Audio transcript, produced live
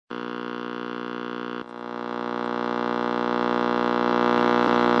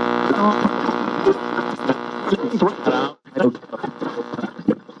Kablam!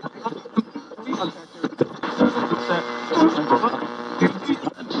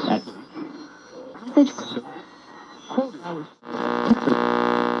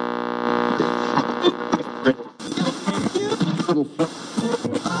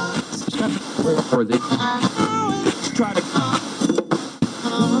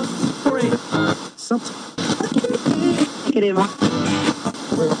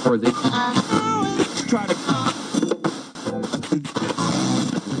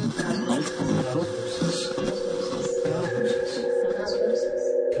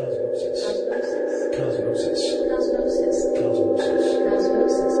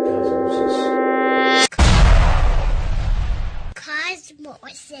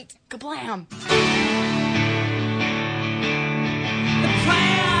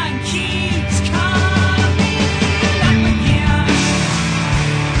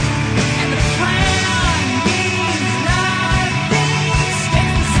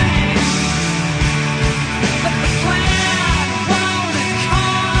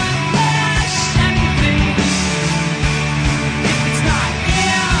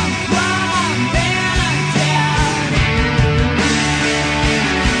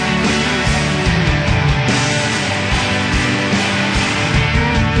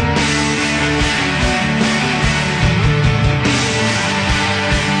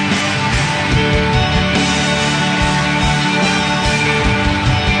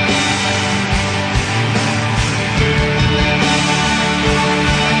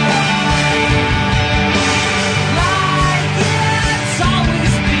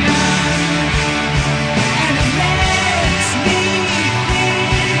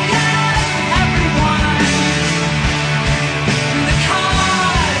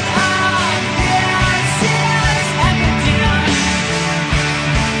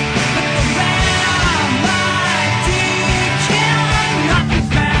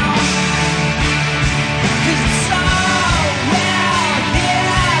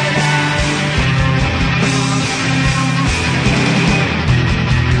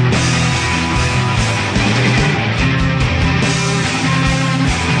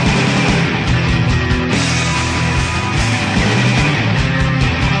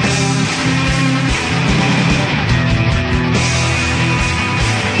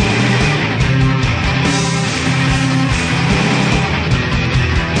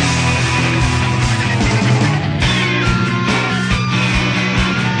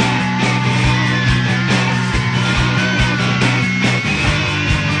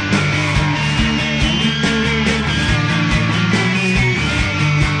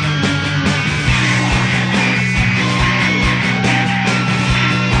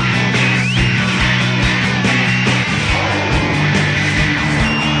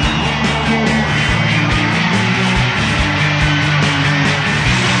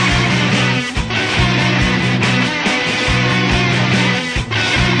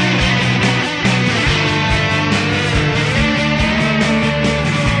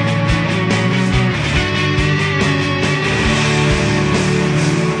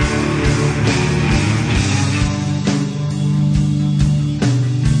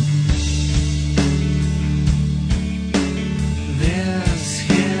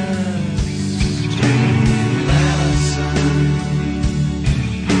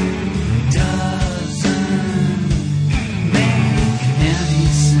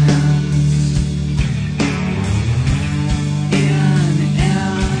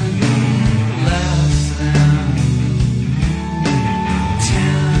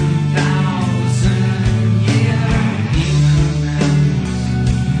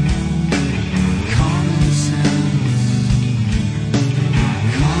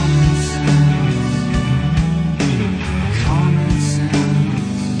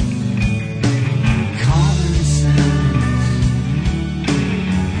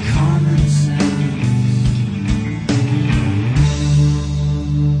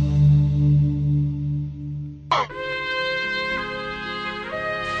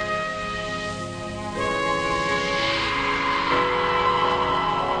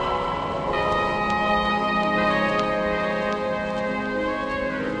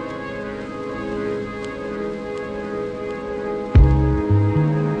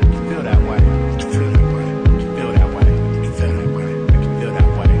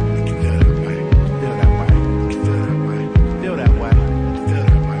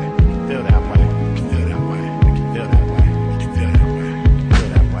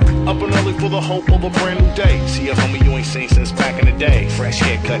 Hope of a brand new day. See a homie you ain't seen since back in the day. fresh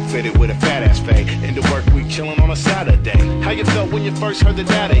haircut fitted with a fat ass fade. End the work week chillin' on a Saturday. How you felt when you first heard the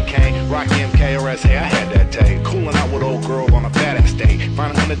daddy came? Rock MKRS, hey, I had that day. Coolin' out with old girl on a badass day.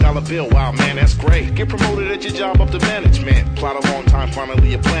 Find $100 bill, wow man, that's great. Get promoted at your job up to management. Plot a long time, finally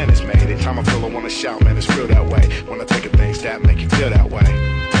your plan is made. Every time I feel I wanna shout, man, it's real that way. When I think of things that make you feel that way.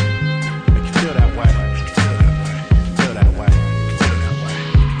 Make you feel that way. Feel that way.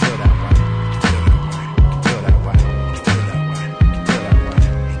 Feel that way. Feel that way. Feel that way. Feel that way.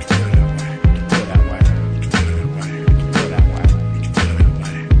 Feel that way. Feel that way. Feel that way.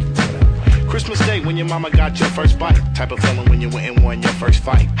 Christmas Day when your mama got your first bite. Type of feeling when you went and won your first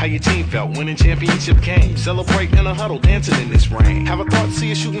fight. How your team felt winning championship games. Celebrate in a huddle, dancing in this rain. Have a thought,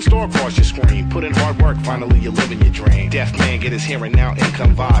 see a shooting star across your screen. Put in hard work, finally you're living your dream. Deaf man get his hearing, now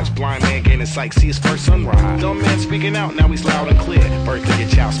income vibes. Blind man gain his sight, see his first sunrise. Dumb man speaking out, now he's loud and clear. Birthday your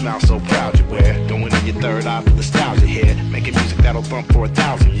child smile so proud you wear. Going in your third eye for nostalgia here. Making music that'll thump for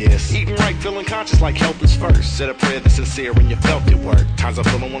 1,000 years. Eating right, feeling conscious like health is first. Said a prayer that's sincere when you felt it work. Times I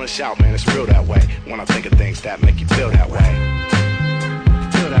feel I wanna shout, man, it's real that way. When I think of things that make you feel that way.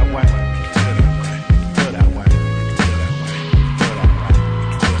 Feel that way. Feel that way. Feel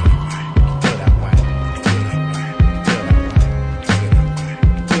that way. Feel that way.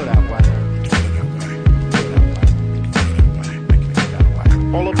 Feel that way.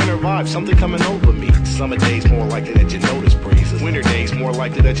 All up in her vibe, something coming over me. Summer days more likely that you notice breezes. Winter days more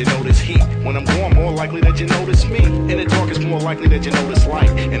likely that you notice heat. When I'm gone, more likely that you notice me. In the dark, it's more likely that you notice light.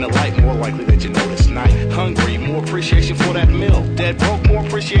 In the light, more likely that you notice night. Hungry, more appreciation for that meal. Dead broke, more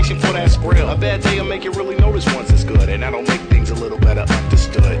appreciation for that skrill. A bad day will make you really notice once it's good, and that'll make things a little better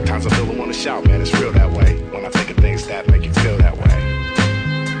understood. Times I feel I wanna shout, man, it's real that way. When I think of things that make you feel that way.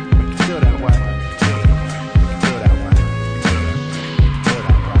 Make you feel that way.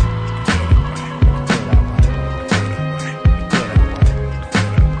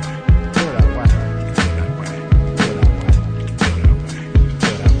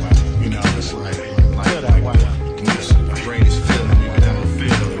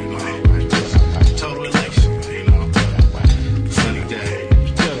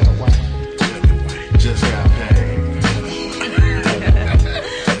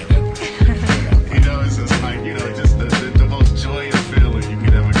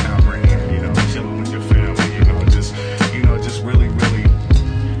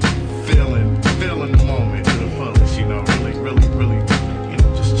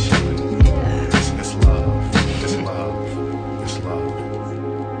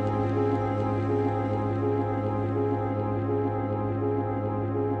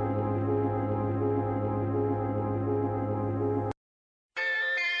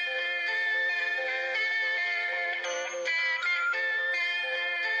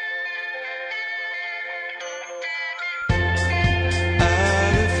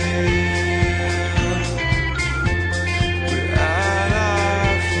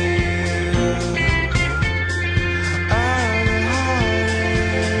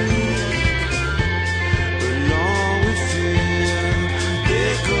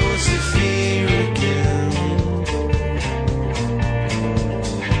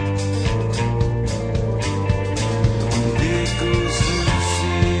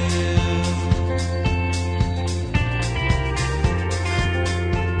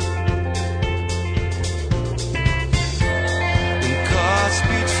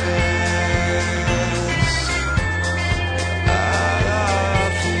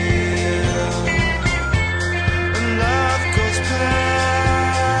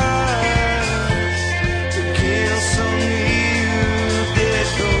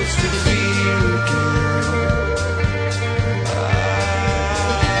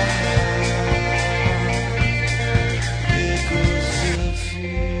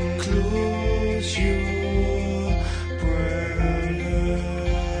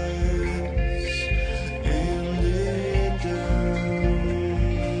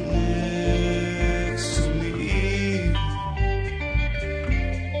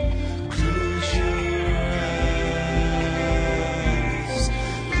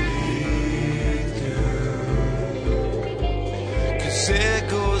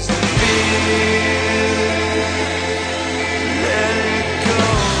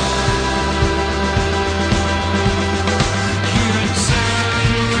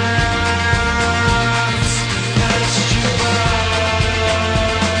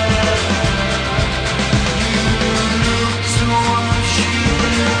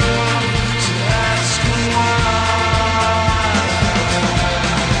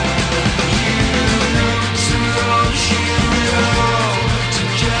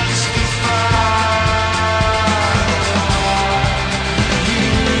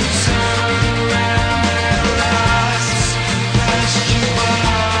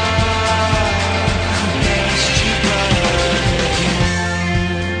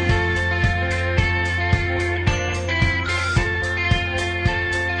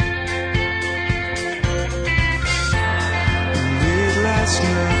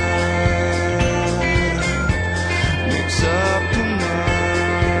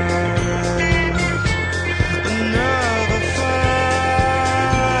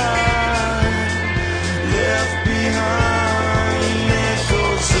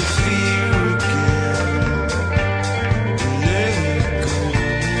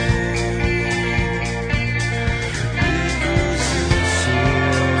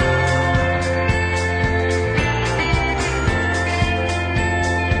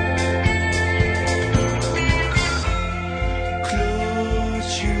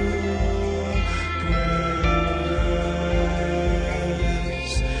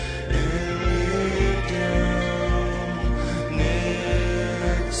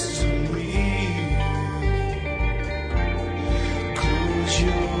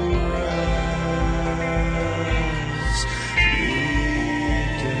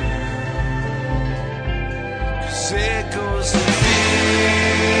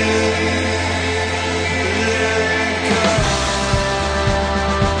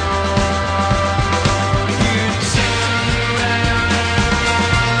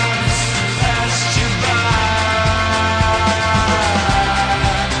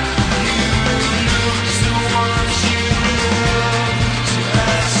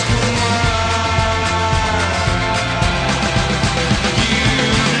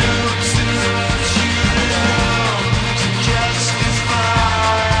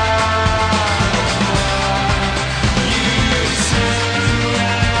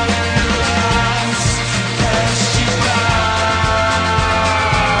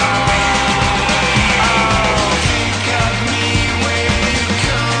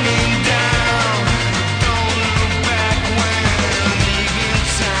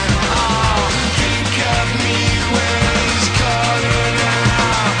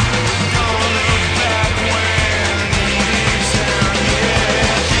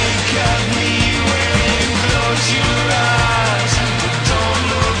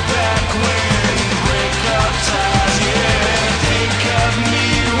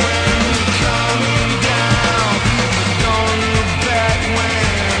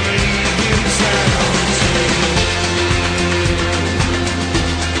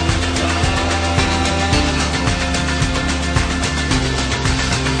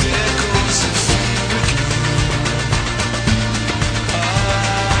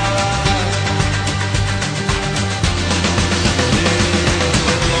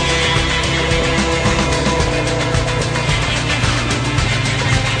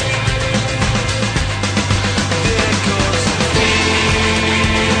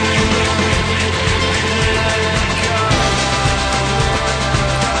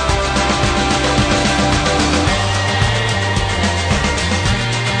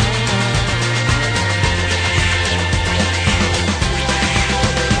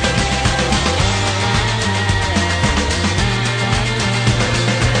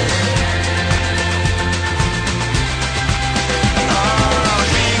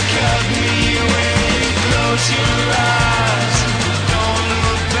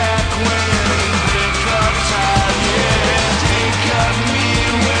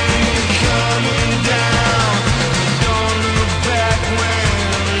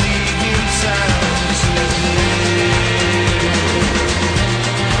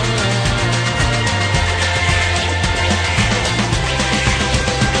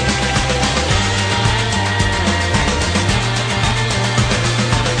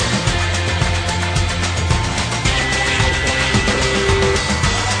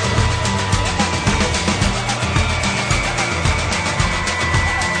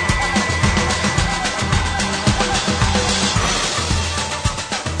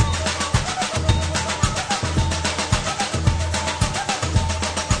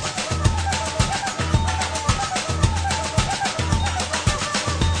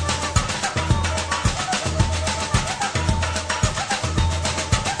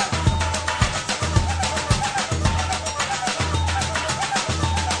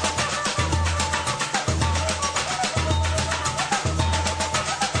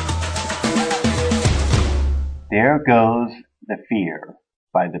 There Goes the Fear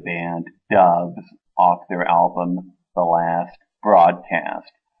by the band Doves off their album The Last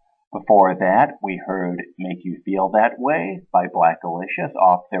Broadcast. Before that, we heard Make You Feel That Way by Black Alicious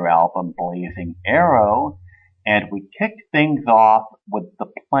off their album Blazing Arrow, and we kicked things off with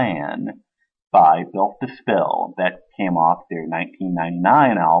The Plan by Built to Spill that came off their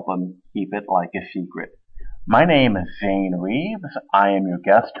 1999 album Keep It Like a Secret. My name is Zane Reeves. I am your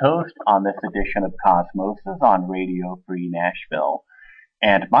guest host on this edition of Cosmosis on Radio Free Nashville.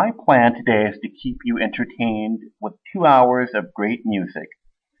 And my plan today is to keep you entertained with 2 hours of great music.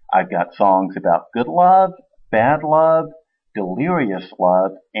 I've got songs about good love, bad love, delirious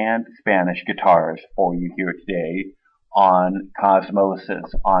love, and Spanish guitars for you here today on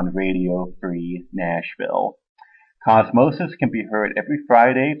Cosmosis on Radio Free Nashville. Cosmosis can be heard every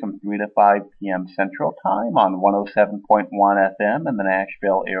Friday from 3 to 5 p.m. Central Time on 107.1 FM in the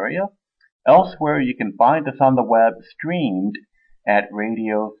Nashville area. Elsewhere, you can find us on the web streamed at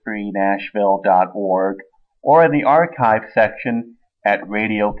radiofreenashville.org or in the archive section at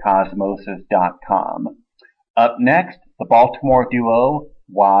radiocosmosis.com. Up next, the Baltimore duo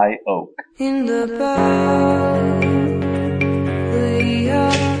Wye Oak. In the valley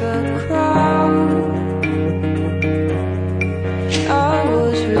of the crowd, I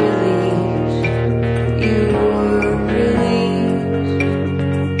was released, you were released.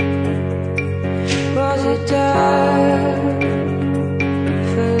 Was it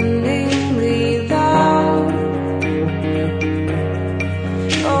deafeningly loud?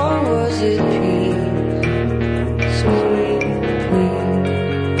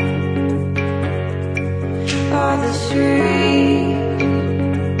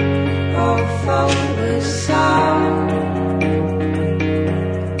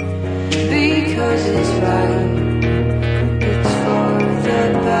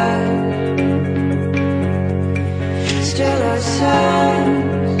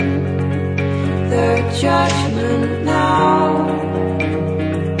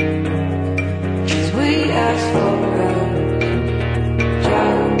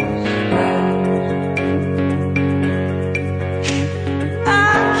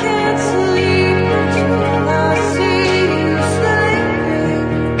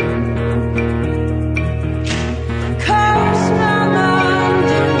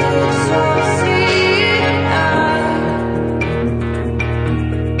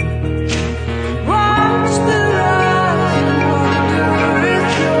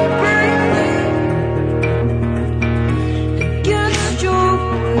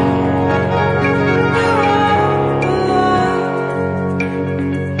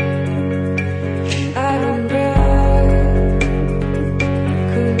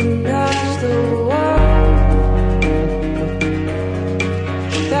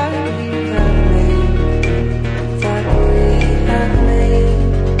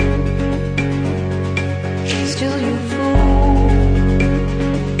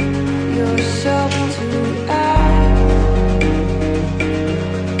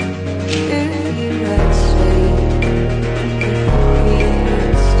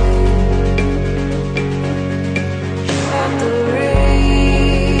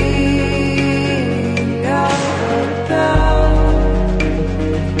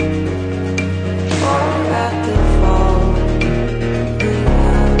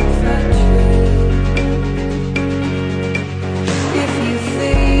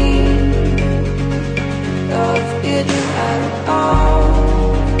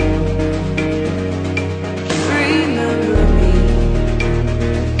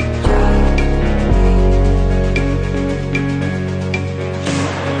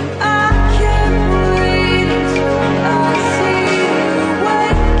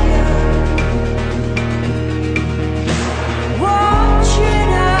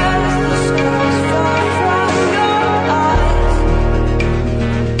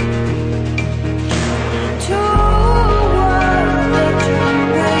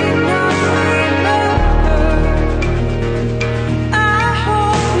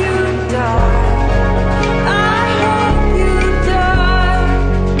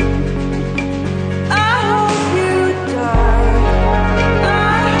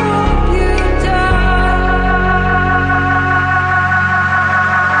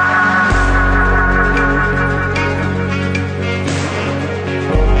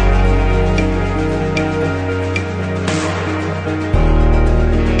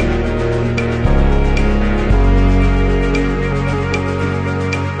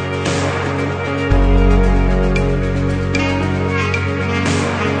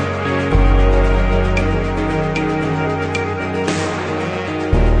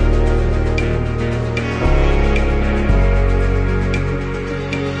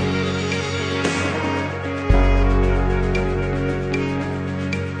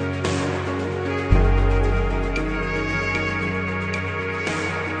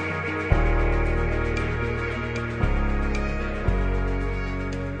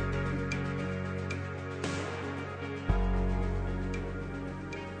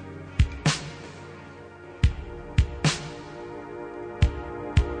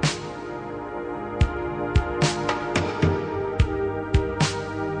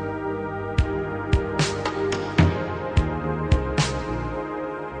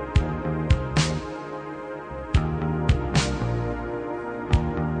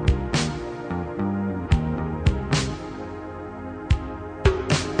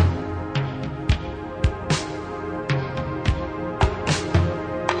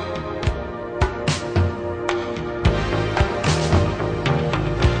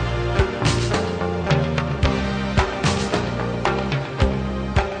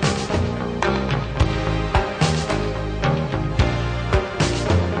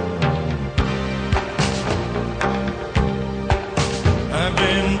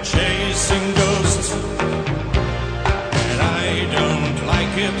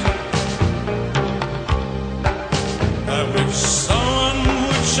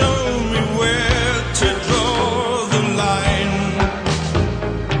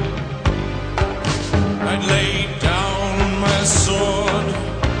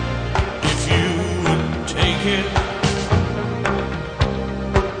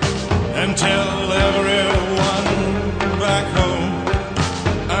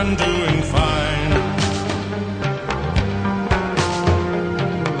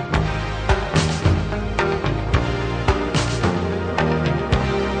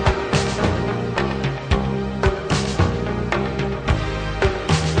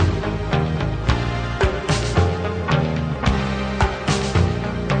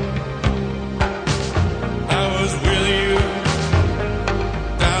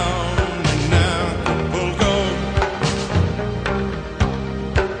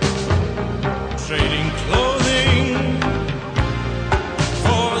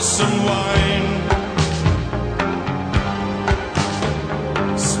 some wine,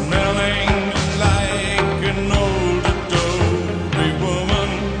 smelling like an old adobe woman,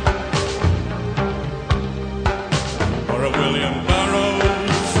 or a William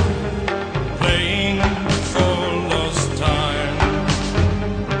Burroughs playing for lost time.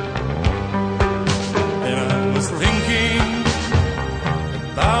 And I was thinking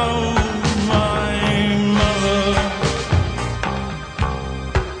about my mother.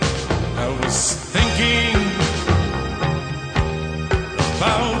 I was thinking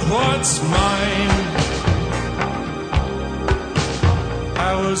about what's mine.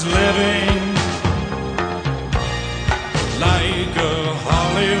 I was living like a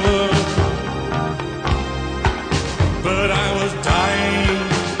Hollywood, but I was dying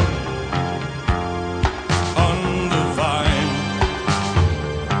on the vine.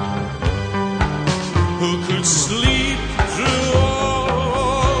 Who could sleep through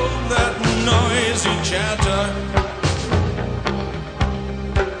all that noisy chatter?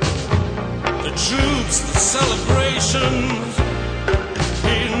 The troops, the celebrations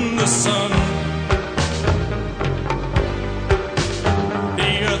in the sun.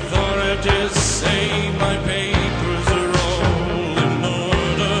 The authorities say my papers are all in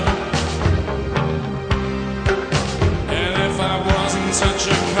order, and if I wasn't such a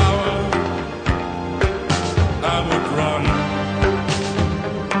coward, I would run.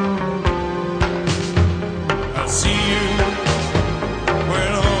 I'll see you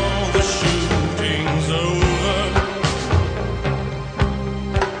when all the shooting's over.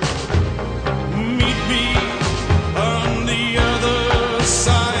 Meet me on the other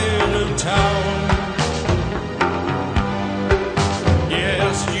side of town.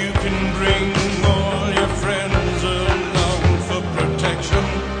 Yes, you can bring all your friends along for protection.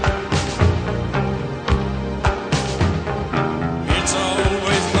 It's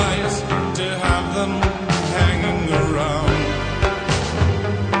always nice to have them hanging around.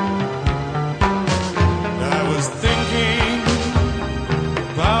 I was thinking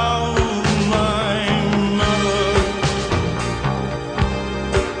about my mother.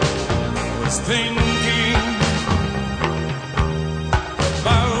 I was thinking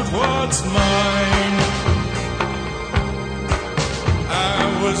about what's mine. I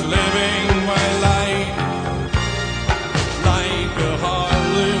was living my life like a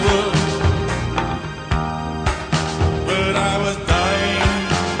Hollywood, but I was dying,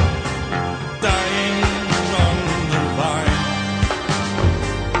 dying on the vine.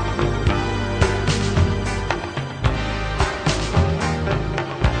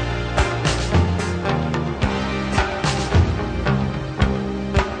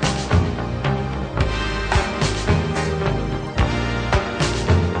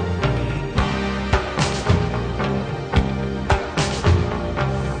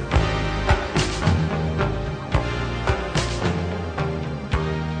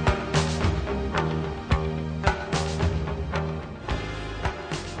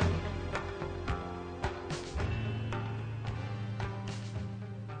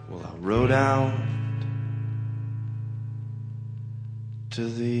 Well, I rode out to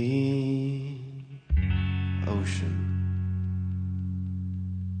the ocean.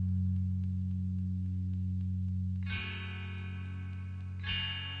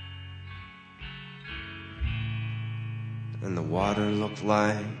 And the water looked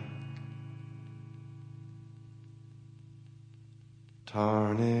like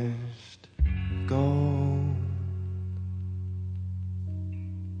tarnished gold.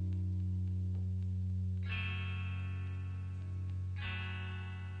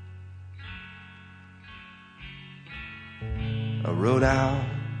 I rode out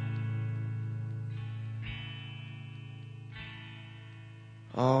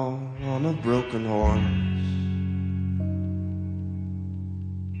all on a broken horse.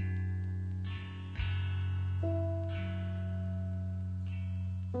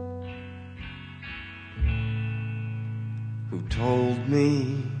 Who told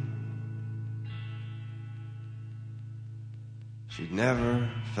me she'd never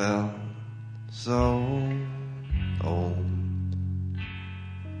felt so old.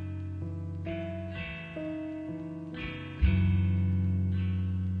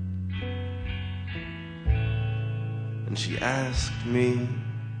 And she asked me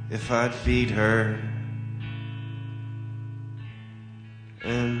if I'd feed her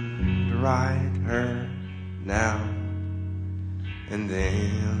and ride her now and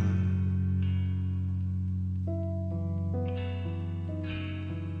then.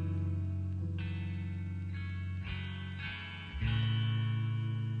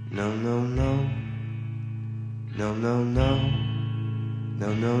 No, no, no. No, no, no.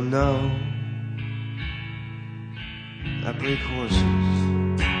 No, no, don't know. I break horses.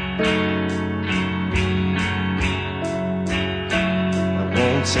 I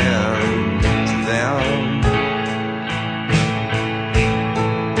won't tend to them.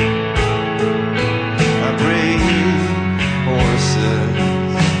 I break horses.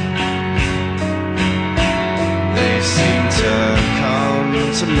 They seem to come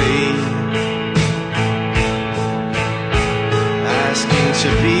to me, asking to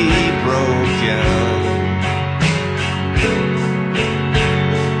be broken.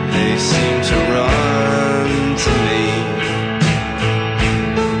 They seem to run to me.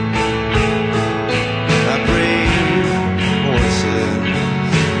 I break horses.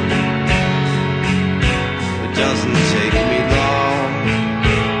 It doesn't take me long.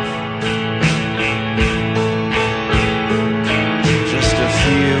 Just a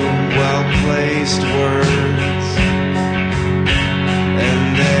few well-placed words, and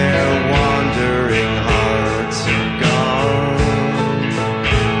their wandering hearts are gone.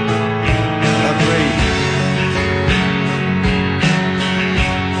 I break.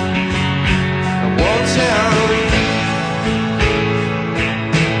 I won't tell.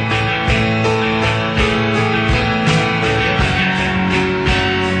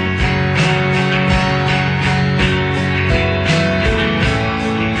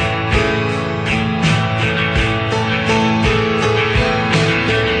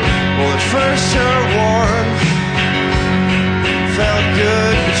 Well, at first her warmth felt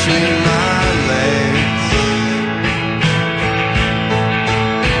good between my legs.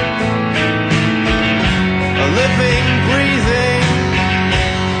 A living, breathing,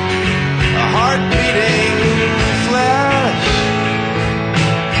 a heart-beating flesh.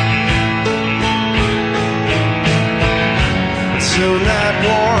 And soon that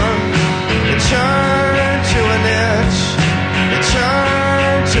warmth, it turned to an itch. It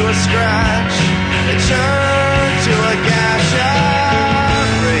turned to a scratch. It turned to a gash.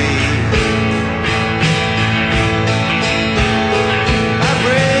 I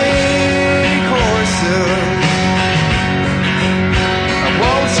break horses. I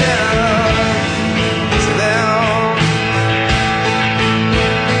won't tell to them.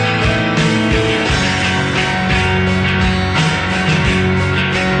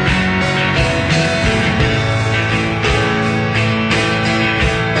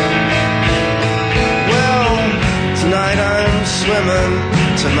 Well, tonight I'm swimming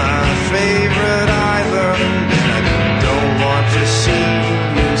to my favorite island, and I don't want to see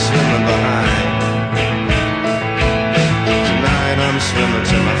you swimming behind. Tonight I'm swimming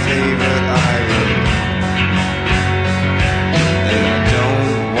to my favorite island, and I don't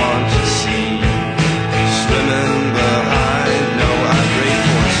want to see you swimming behind. No, I break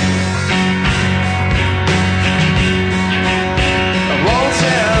horses. I won't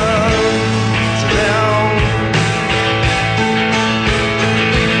tell to them.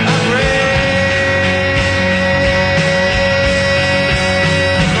 I break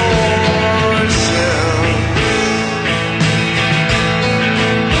horses.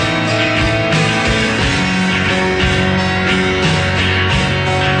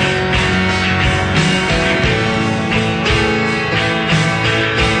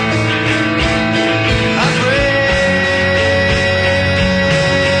 I break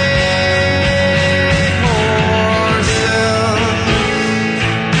horses.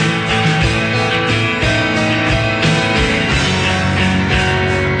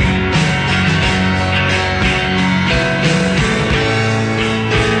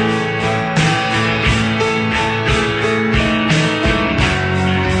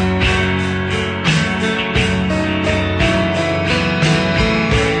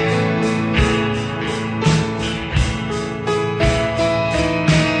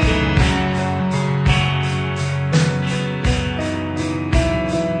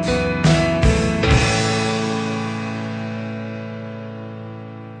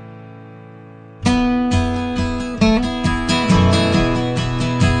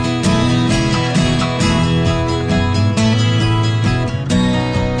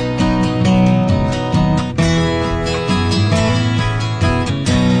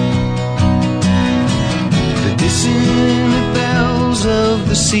 The dissonant bells of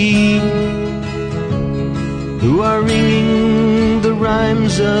the sea, who are ringing the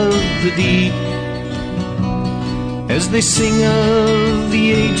rhymes of the deep, as they sing of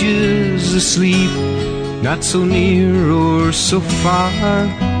the ages asleep, not so near or so far.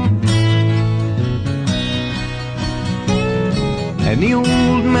 And the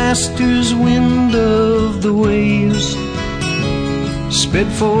old master's wind of the waves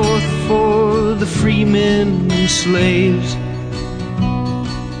sped forth for the free men and slaves,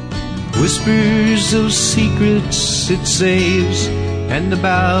 whispers of secrets it saves, and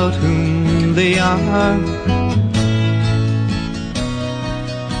about whom they are,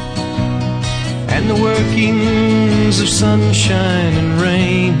 and the workings of sunshine and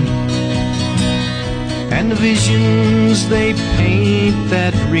rain, and the visions they paint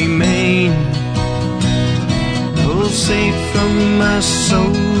that remain, pulsate from my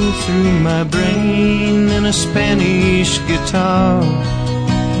soul through my brain in a Spanish guitar.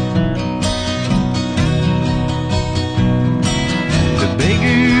 The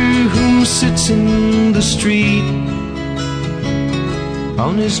beggar who sits in the street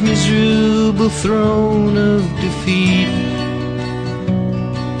on his miserable throne of defeat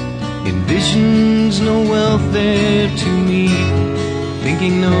envisions no wealth there to meet,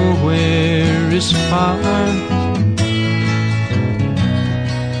 thinking nowhere is far.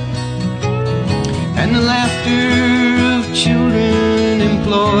 And the laughter of children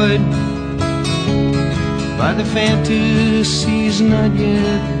employed by the fantasies not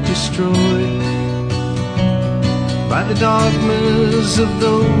yet destroyed, by the dogmas of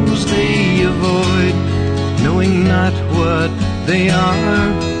those they avoid, knowing not what they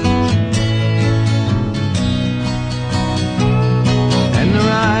are. And the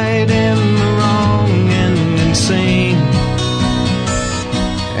right and the wrong and insane,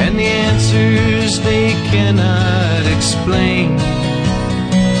 and the answers they cannot explain,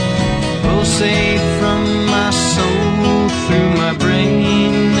 pulsate from my soul through my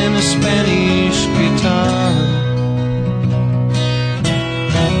brain in a Spanish guitar.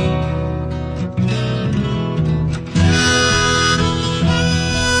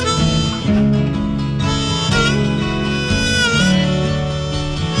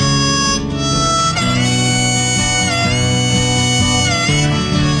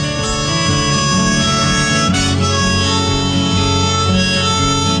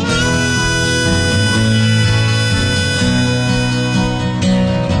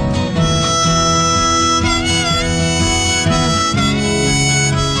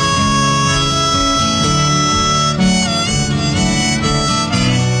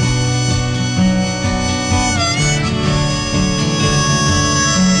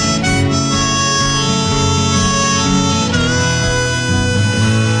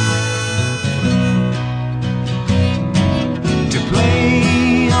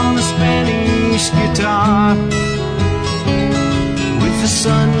 Guitar, with the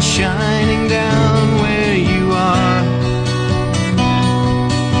sun shining down where you are,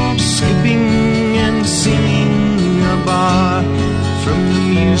 skipping and singing a bar from the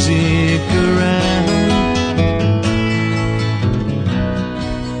music around,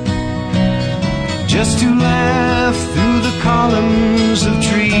 just to laugh through the columns of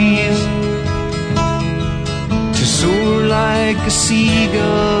trees, to soar like a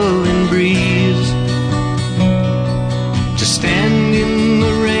seagull in breeze, to stand in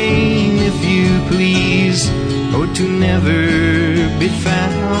the rain if you please, or to never be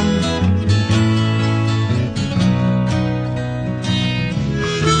found.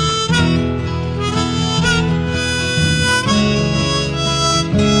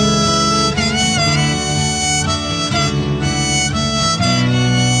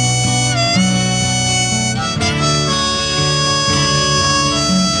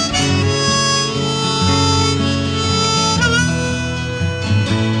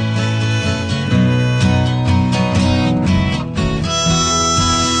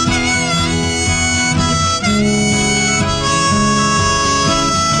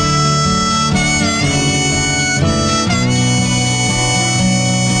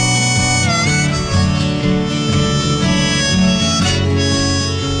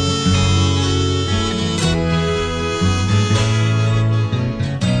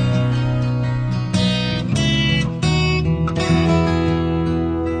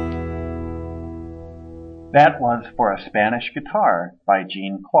 That was For a Spanish Guitar by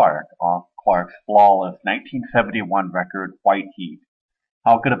Gene Clark off Clark's flawless 1971 record White Heat.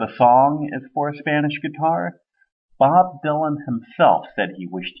 How good of a song is For a Spanish Guitar? Bob Dylan himself said he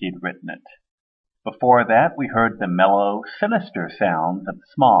wished he'd written it. Before that, we heard the mellow, sinister sounds of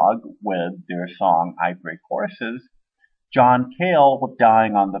Smog with their song I Break Horses, John Cale with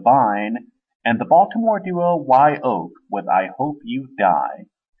Dying on the Vine, and the Baltimore duo Wye Oak with I Hope You Die,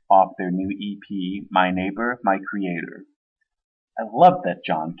 off their new EP, My Neighbor, My Creator. I love that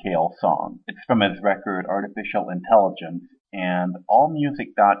John Cale song. It's from his record Artificial Intelligence, and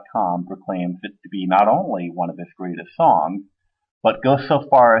AllMusic.com proclaims it to be not only one of his greatest songs, but goes so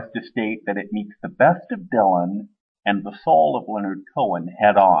far as to state that it meets the best of Dylan and the soul of Leonard Cohen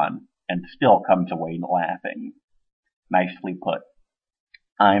head on, and still comes away laughing. Nicely put.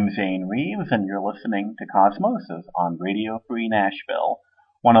 I'm Zane Reeves, and you're listening to Cosmosis on Radio Free Nashville,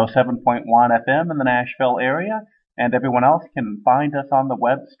 107.1 FM in the Nashville area, and everyone else can find us on the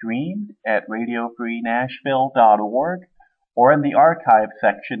web stream at radiofreenashville.org or in the archive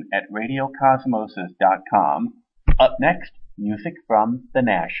section at radiocosmosis.com. Up next, music from The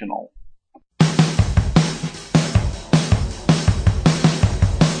National.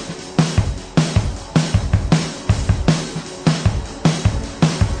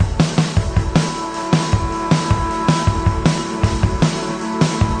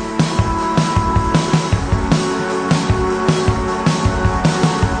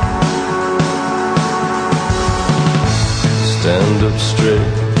 Stand up straight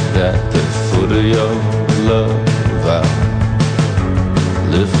at the foot of your love. I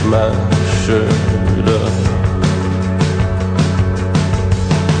lift my shirt up.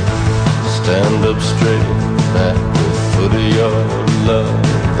 Stand up straight at the foot of your love.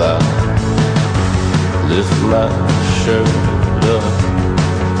 I lift my shirt up.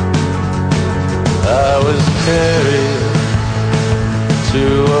 I was carried to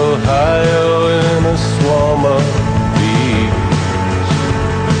Ohio in a swarm of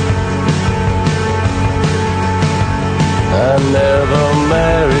I never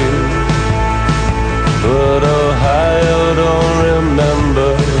married, but Ohio don't remember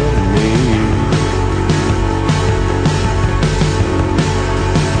me.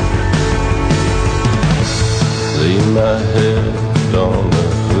 Lay my head on the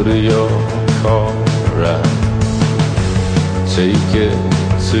hood of your car, right? Take it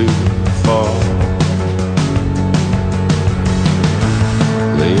too far.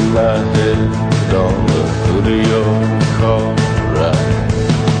 Lay my head on the hood of your car, right?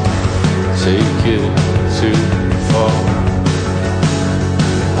 Take it too far.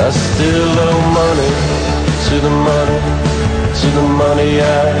 I still owe money to the money, to the money I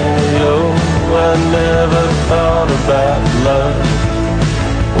owe. I never thought about love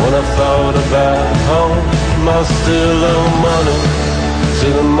when I thought about home. I still owe money to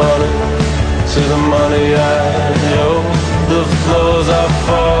the money, to the money I owe. The floors are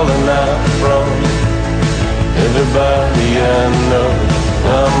falling out from everybody I know.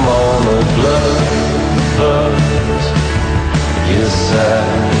 I'm on a blood buzz. Yes, I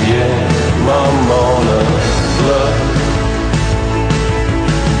am. I'm on a blood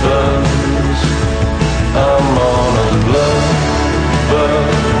buzz. I'm on a blood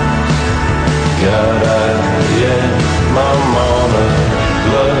buzz. God, I am. I'm on a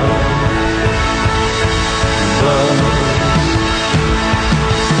blood buzz.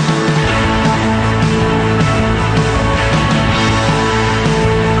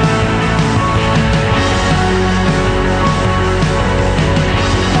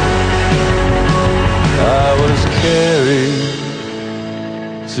 Carried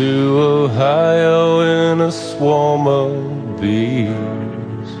to Ohio in a swarm of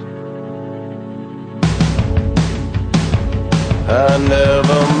bees. I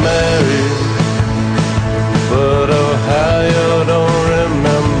never married, but Ohio don't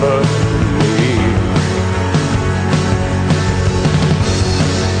remember me.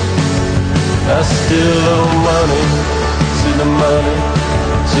 I still owe money to the money,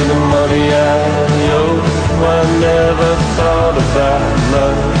 to the money I owe. I never thought about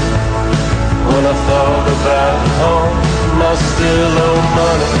love when I thought about home. I still owe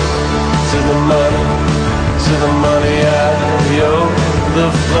money to the money, to the money I owe. The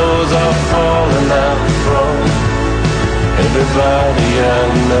floors are falling out from everybody I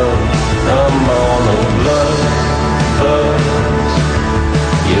know. I'm on a blood buzz.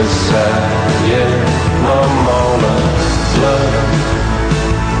 Yes, I am. I'm on a blood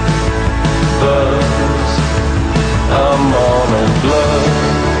buzz. I'm on a blood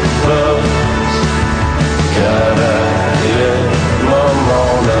buzz. God, I am. I'm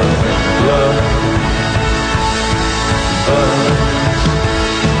on a blood buzz.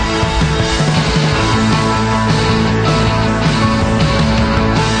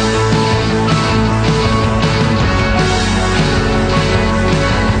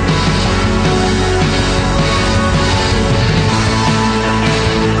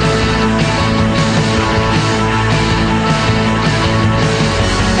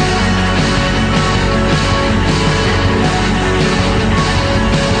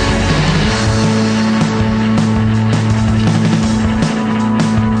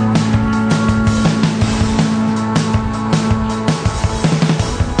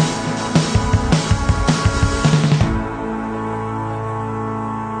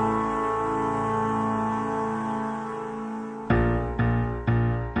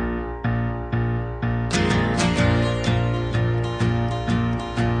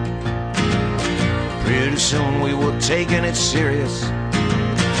 Pretty soon we were taking it serious,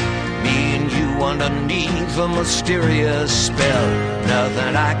 me and you underneath a mysterious spell.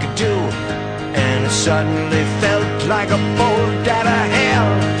 Nothing I could do, and it suddenly felt like a bolt out of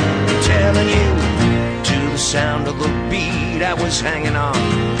hell. Telling you, to the sound of the beat I was hanging on,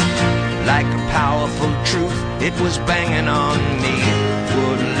 like a powerful truth it was banging on me.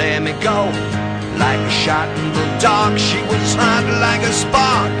 Wouldn't let me go, like a shot in the dark. She was hot like a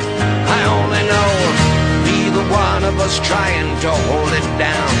spark. I only know neither one of us trying to hold it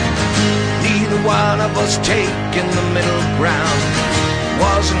down, neither one of us taking the middle ground.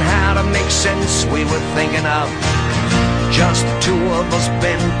 Wasn't how to make sense we were thinking of, just the two of us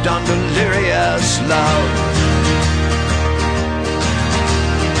bent on delirious love.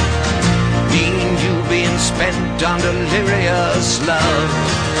 Me and you being spent on delirious love.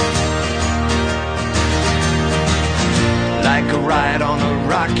 Like a ride on a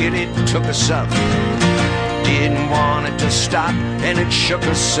rocket, it took us up. Didn't want it to stop, and it shook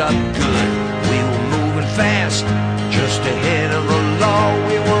us up good. We were moving fast, just ahead of the law.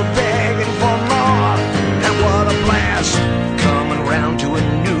 We were begging for more, and what a blast, coming round to a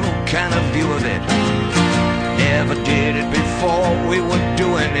new kind of view of it. Never did it before, we were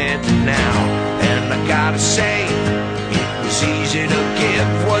doing it now. And I gotta say, it was easy to give,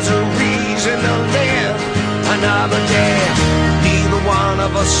 was a reason to live another day. Neither one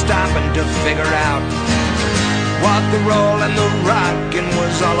of us stopping to figure out what the roll and the rockin'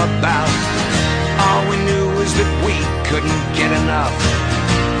 was all about. All we knew is that we couldn't get enough,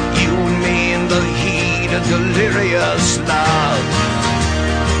 you and me in the heat of delirious love.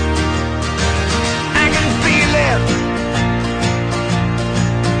 I can feel it,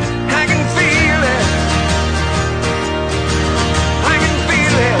 I can feel it, I can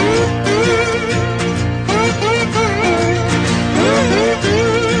feel it.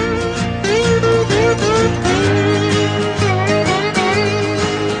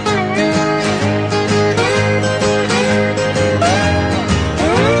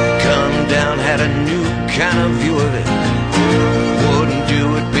 Kind of view of it. Wouldn't do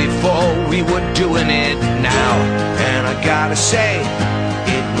it before, we were doing it now. And I gotta say,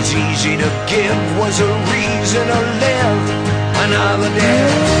 it was easy to give, was a reason to live another day.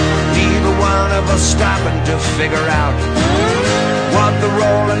 Neither one of us stopping to figure out what the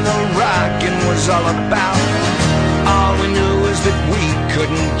roll and the rockin' was all about. All we knew is that we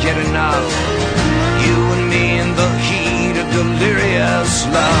couldn't get enough, you and me in the heat of delirious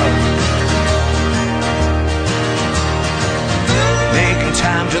love. Making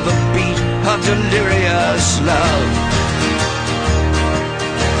time to the beat of delirious love.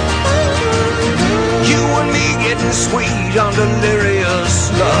 You and me getting sweet on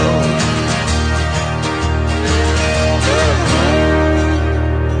delirious love.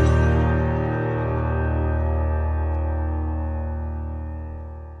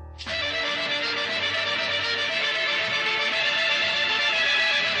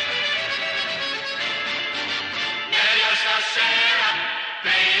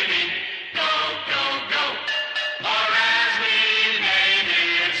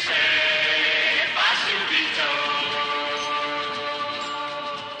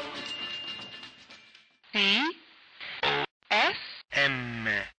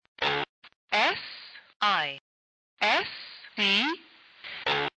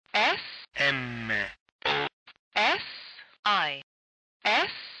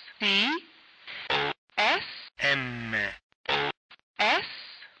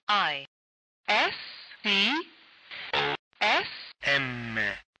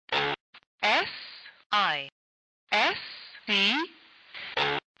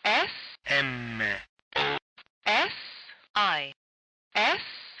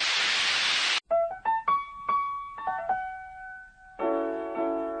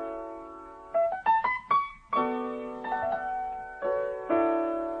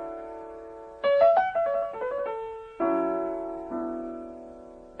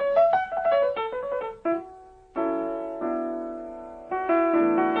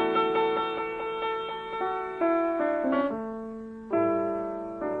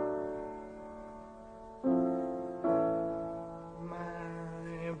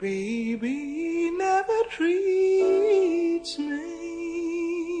 Baby never treats me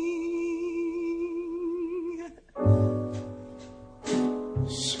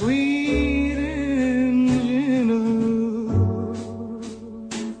sweet and gentle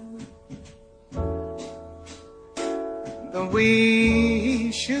the way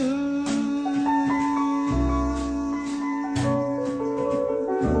he should.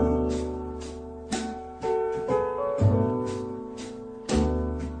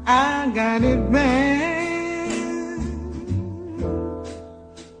 I got it bad.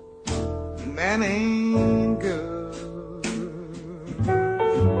 that ain't good.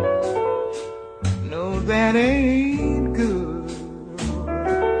 No, that ain't good.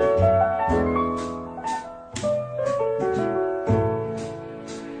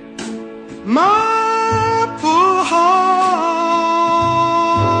 My poor heart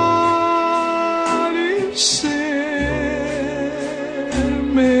is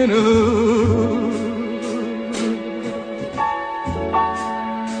sentimental.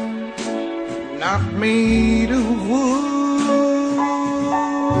 Not made of wood.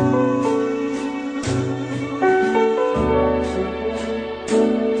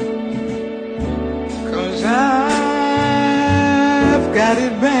 'Cause I've got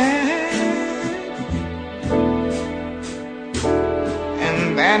it bad,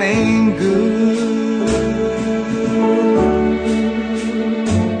 and that ain't good.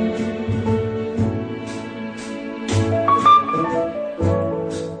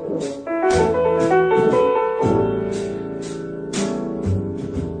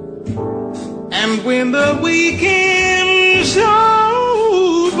 And when the weekend's over,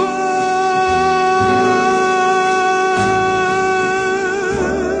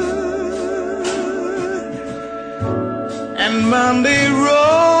 and Monday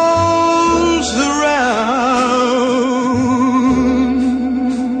rolls around,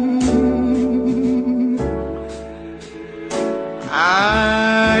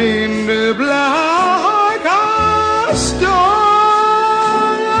 I end up like a stone.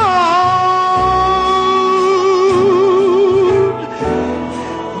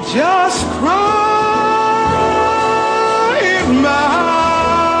 Just crying my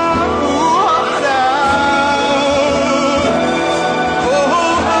heart out.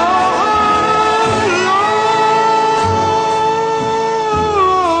 Oh,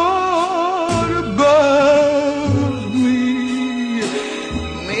 Lord above me,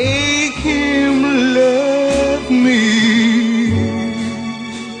 make him love me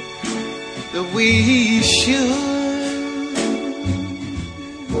the way he should.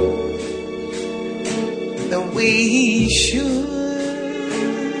 The way he should,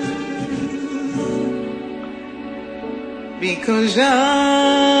 because I've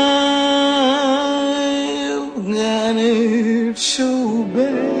got it so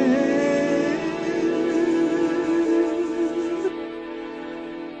bad,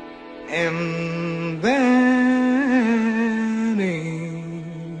 and that ain't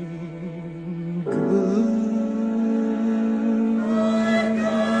good.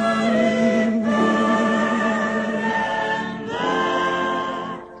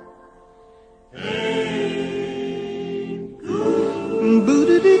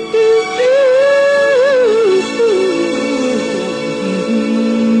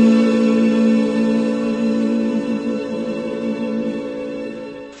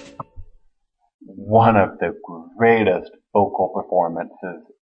 One of the greatest vocal performances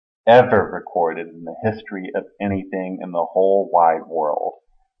ever recorded in the history of anything in the whole wide world.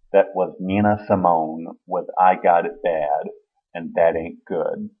 That was Nina Simone with I Got It Bad, and That Ain't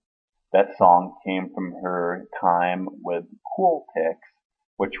Good. That song came from her time with Cool Pix,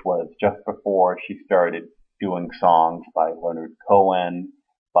 which was just before she started doing songs by Leonard Cohen,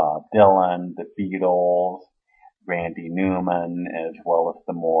 Bob Dylan, the Beatles, Randy Newman, as well as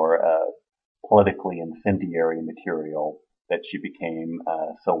the more politically incendiary material that she became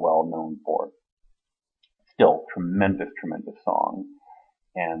so well known for. Still, tremendous, tremendous song.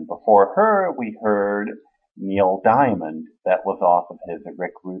 And before her, we heard Neil Diamond. That was off of his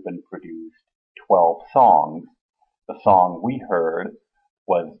Rick Rubin produced 12 songs. The song we heard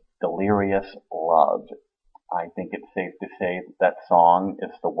was Delirious Love. I think it's safe to say that that song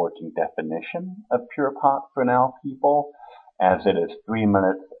is the working definition of pure pop for now, people, as it is 3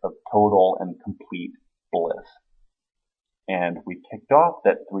 minutes of total and complete bliss. And we kicked off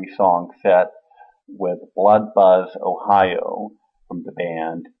that 3-song set with Blood Buzz Ohio from the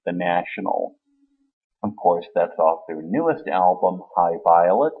band The National. Of course, that's off their newest album, High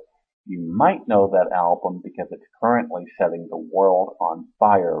Violet. You might know that album because it's currently setting the world on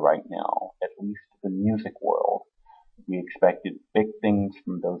fire right now, at least the music world. We expected big things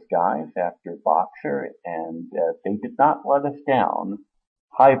from those guys after Boxer, and they did not let us down.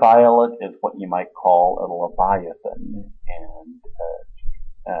 High Violet is what you might call a leviathan, and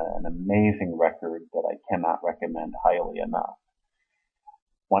an amazing record that I cannot recommend highly enough.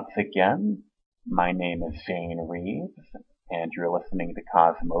 Once again, my name is Shane Reeves, and you're listening to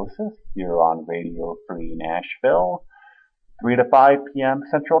Cosmosis here on Radio Free Nashville, 3 to 5 p.m.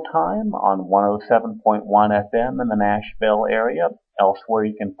 Central Time on 107.1 FM in the Nashville area. Elsewhere,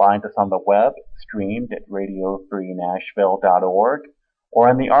 you can find us on the web, streamed at radiofreenashville.org, or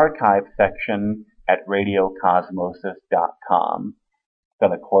in the archive section at radiocosmosis.com.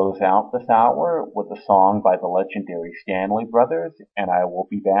 Going to close out this hour with a song by the legendary Stanley Brothers, and I will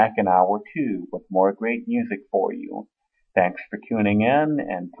be back in hour 2 with more great music for you. Thanks for tuning in,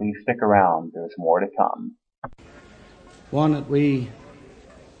 and please stick around. There's more to come. One that we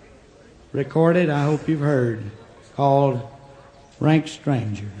recorded, I hope you've heard, called Rank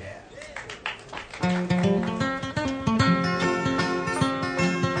Stranger.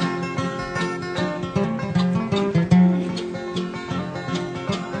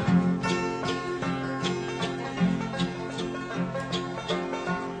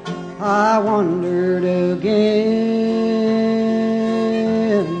 I wandered again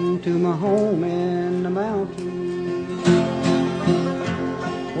to my home in the mountains,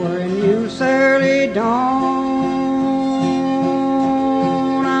 where in youth's early dawn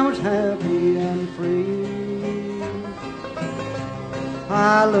I was happy and free.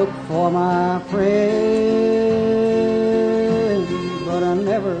 I looked for my friends, but I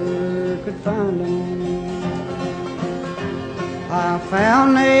never could find them. I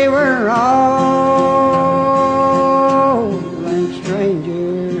found they were all rank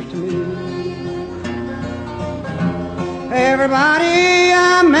strangers to me. Everybody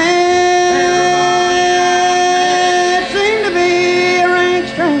I met seemed to be a rank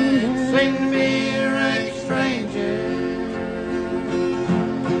stranger. Seemed to be a rank stranger.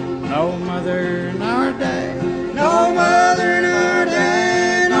 No mother nor dad, no mother nor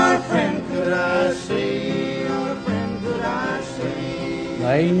dad, nor friend could I see.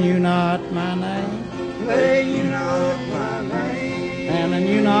 They knew not my name, they knew not my name, and I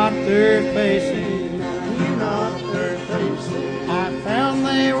knew not their faces, I knew not their faces. I found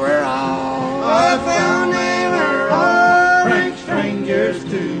they were all rank strangers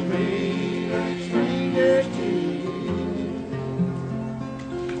to me, rank strangers to me.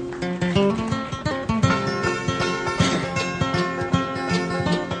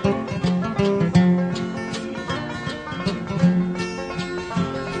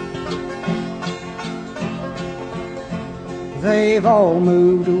 They've all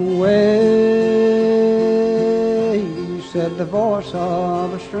moved away, said the voice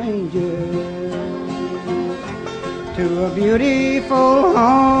of a stranger, to a beautiful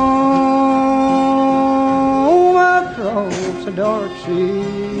home across the dark sea.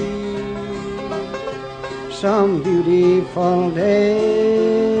 Some beautiful day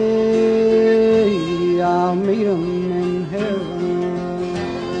I'll meet 'em in heaven,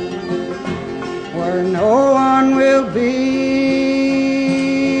 where no one will be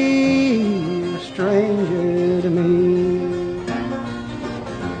a stranger to me.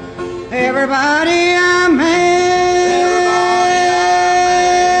 Everybody I met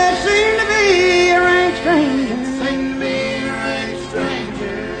seemed to be a rank stranger. Seemed to be a rank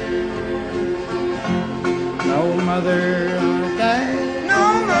stranger. No mother nor dad, no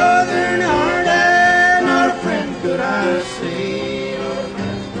mother nor dad, nor friend could I see.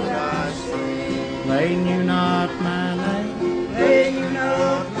 They knew not my name, they knew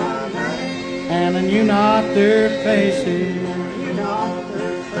not my name, and I knew not their faces, knew not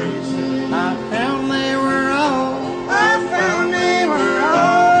their faces. I found they were all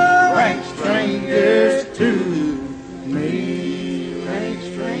rank strangers to me, rank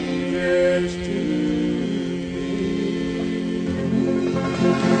strangers to me.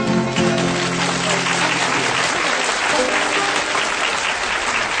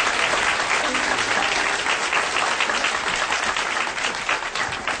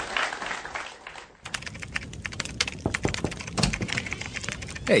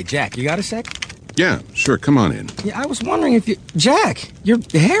 Hey, Jack, you got a sec? Yeah, sure, come on in. Yeah, I was wondering if you... Jack, your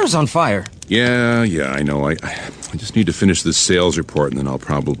hair's on fire. Yeah, I know. I just need to finish this sales report, and then I'll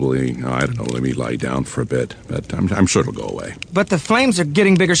probably, I don't know, let me lie down for a bit. But I'm sure it'll go away. But the flames are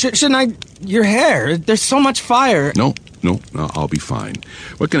getting bigger. Shouldn't I... Your hair, there's so much fire. No, I'll be fine.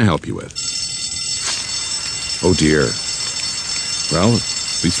 What can I help you with? Oh, dear. Well,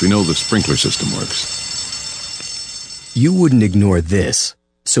 at least we know the sprinkler system works. You wouldn't ignore this.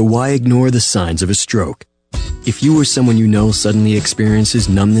 So why ignore the signs of a stroke? If you or someone you know suddenly experiences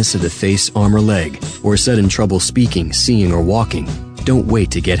numbness of the face, arm, or leg, or sudden trouble speaking, seeing, or walking, don't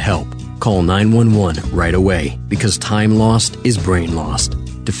wait to get help. Call 911 right away, because time lost is brain lost.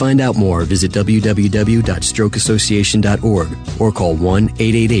 To find out more, visit www.strokeassociation.org or call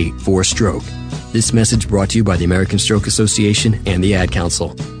 1-888-4-STROKE. This message brought to you by the American Stroke Association and the Ad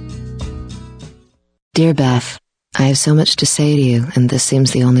Council. Dear Beth, I have so much to say to you, and this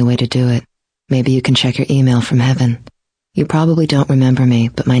seems the only way to do it. Maybe you can check your email from heaven. You probably don't remember me,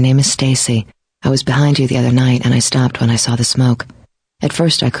 but my name is Stacy. I was behind you the other night, and I stopped when I saw the smoke. At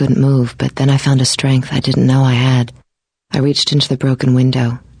first I couldn't move, but then I found a strength I didn't know I had. I reached into the broken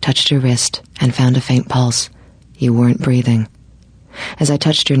window, touched your wrist, and found a faint pulse. You weren't breathing. As I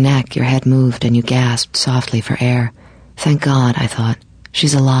touched your neck, your head moved and you gasped softly for air. Thank God, I thought.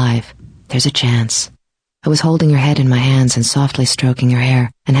 She's alive. There's a chance. I was holding your head in my hands and softly stroking your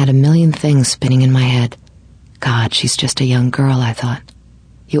hair, and had a million things spinning in my head. God, she's just a young girl, I thought.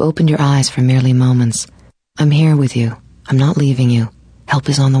 You opened your eyes for merely moments. I'm here with you. I'm not leaving you. Help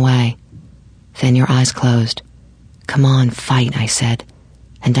is on the way. Then your eyes closed. Come on, fight, I said,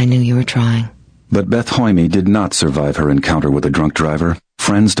 and I knew you were trying. But Beth Hoyme did not survive her encounter with a drunk driver.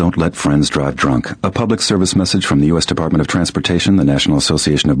 Friends don't let friends drive drunk. A public service message from the U.S. Department of Transportation, the National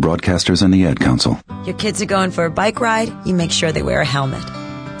Association of Broadcasters, and the Ad Council. Your kids are going for a bike ride, you make sure they wear a helmet.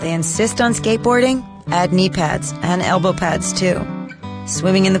 They insist on skateboarding, add knee pads and elbow pads too.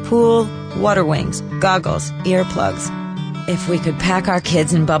 Swimming in the pool, water wings, goggles, earplugs. If we could pack our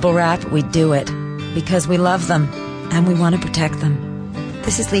kids in bubble wrap, we'd do it. Because we love them, and we want to protect them.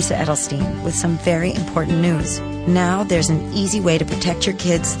 This is Lisa Edelstein with some very important news. Now there's an easy way to protect your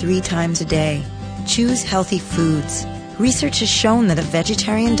kids 3 times a day. Choose healthy foods. Research has shown that a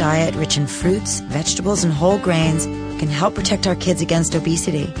vegetarian diet rich in fruits, vegetables, and whole grains can help protect our kids against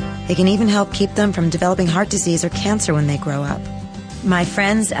obesity. They can even help keep them from developing heart disease or cancer when they grow up. My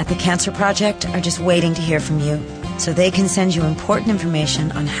friends at the Cancer Project are just waiting to hear from you, so they can send you important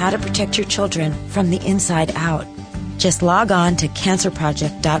information on how to protect your children from the inside out. Just log on to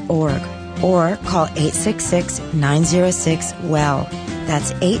cancerproject.org or call 866-906-WELL.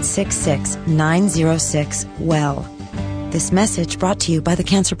 That's 866-906-WELL. This message brought to you by the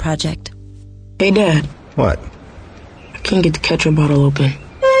Cancer Project. Hey, Dad. What? I can't get the ketchup bottle open.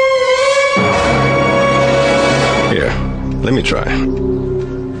 Here, let me try.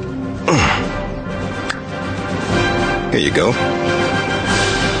 Here you go.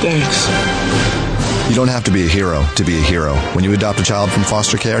 Thanks. You don't have to be a hero to be a hero. When you adopt a child from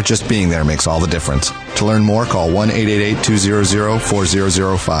foster care, just being there makes all the difference. To learn more, call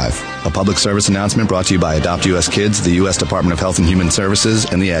 1-888-200-4005. A public service announcement brought to you by Adopt U.S. Kids, the U.S. Department of Health and Human Services,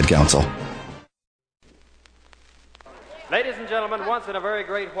 and the Ad Council. Ladies and gentlemen, once in a very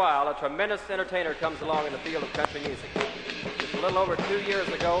great while, a tremendous entertainer comes along in the field of country music. Just a little over 2 years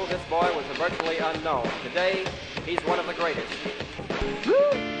ago, this boy was virtually unknown. Today, he's one of the greatest. Woo!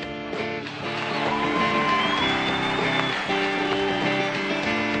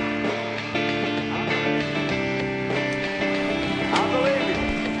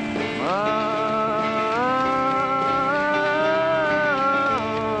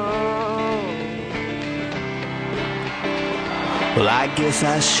 Well, I guess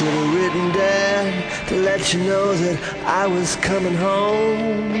I should have written Dad to let you know that I was coming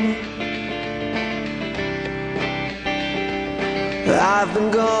home. I've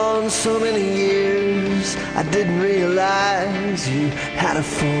been gone so many years, I didn't realize you had a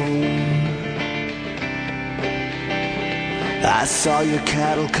phone. I saw your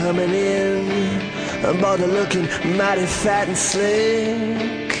cattle coming in, but they're looking mighty fat and slick.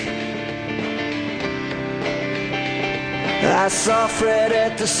 I saw Fred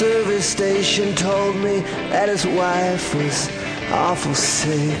at the service station, told me that his wife was awful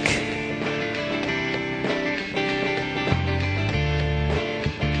sick.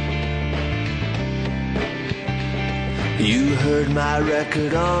 You heard my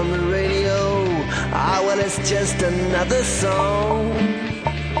record on the radio, ah, well, it's just another song.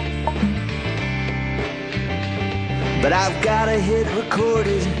 But I've got a hit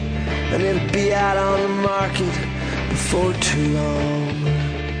recorded, and it'll be out on the market before too long.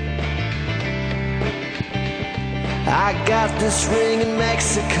 I got this ring in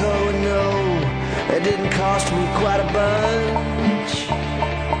Mexico, and no, it didn't cost me quite a bunch.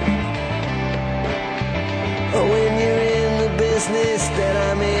 When you're in the business that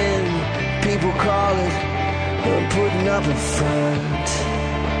I'm in, people call it putting up a front.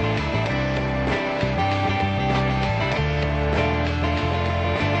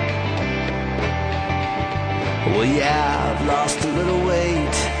 Well, yeah, I've lost a little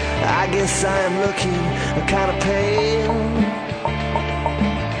weight. I guess I'm looking kind of pale.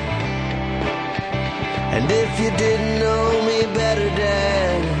 And if you didn't know me better,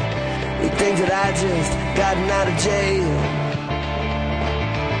 Dad, you'd think that I just gotten out of jail.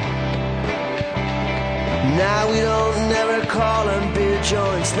 Now we don't never call them beer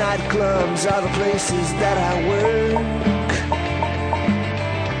joints, nightclubs are the places that I work.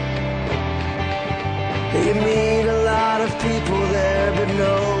 You meet a lot of people there, but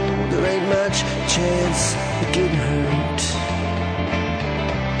no, there ain't much chance of getting hurt.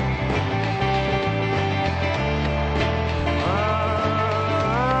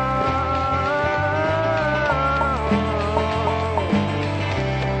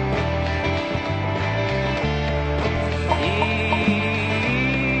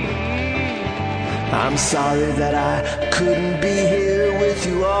 I'm sorry that I couldn't be here with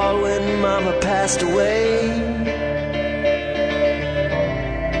you all when Mama passed away.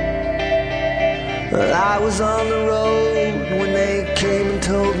 I was on the road when they came and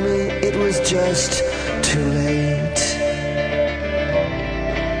told me it was just too late.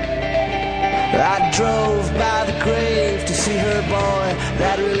 I drove by the grave to see her boy.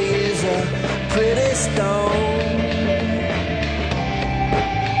 That really is a pretty stone.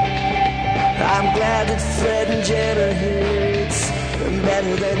 I'm glad that Fred and Jen are here. It's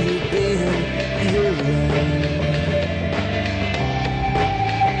better than you being here alone.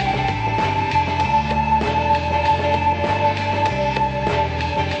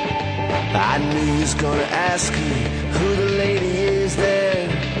 I knew he was gonna ask me who the lady is there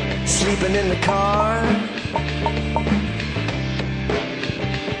sleeping in the car.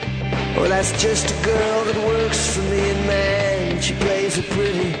 Well, that's just a girl that works for me, and man, she plays a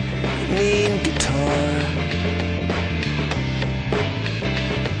pretty mean guitar.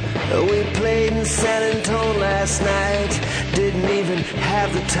 We played in San Antonio last night, didn't even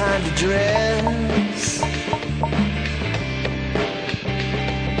have the time to dress.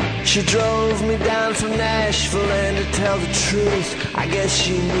 She drove me down from Nashville, and to tell the truth, I guess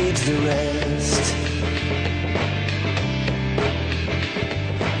she needs the rest.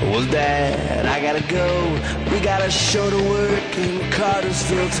 Well, Dad, I gotta go. We got a show to work in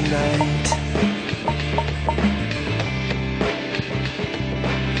Cartersville tonight.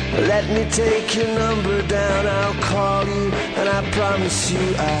 Let me take your number down, I'll call you, and I promise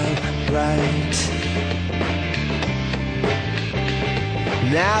you I'll write.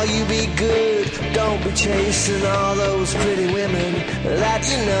 Now you be good, don't be chasing all those pretty women that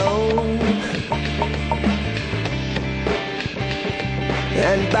you know.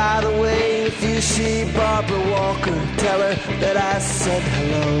 And by the way, if you see Barbara Walker, tell her that I said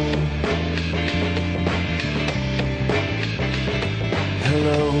hello.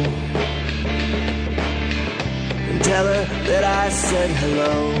 Hello. And tell her that I said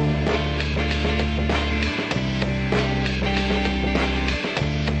hello.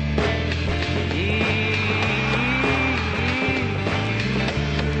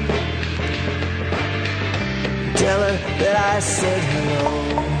 Tell her that I said hello.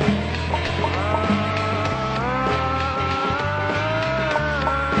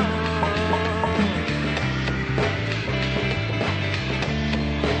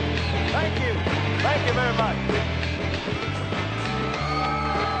 Thank you. Thank you very much.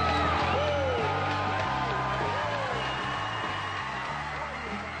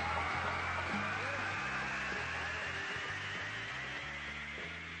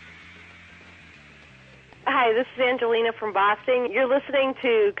 Hi, this is Angelina from Boston. You're listening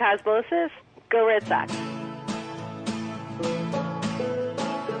to Cosmosis. Go Red Sox.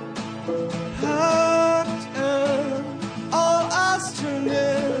 All eyes turned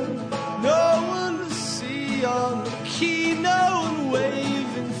in, no one to see on the quay, no one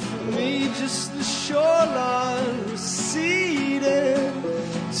waving for me, just the shoreline receding.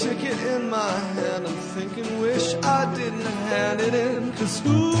 Ticket in my hand, I'm thinking, wish I didn't hand it in, 'cause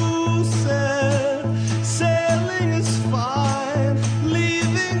who said sailing is fine,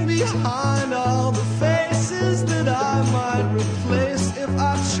 leaving behind all the faces that I might replace if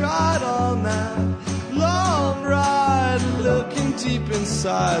I tried on that long ride, looking deep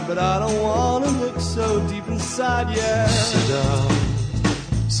inside, but I don't want to look so deep inside, yeah.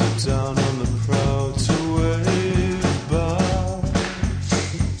 Sit down on the prow to wave by.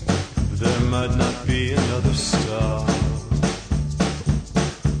 There might not be another star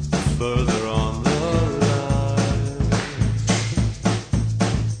further on the line.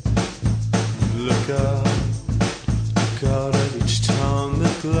 Look out at each town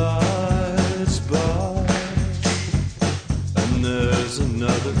that glides by, and there's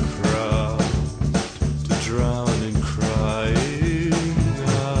another crowd to drown in crying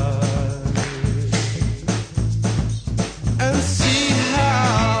eyes. And see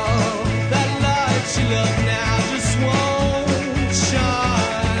how that light you love now just won't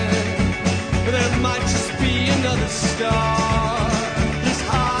shine.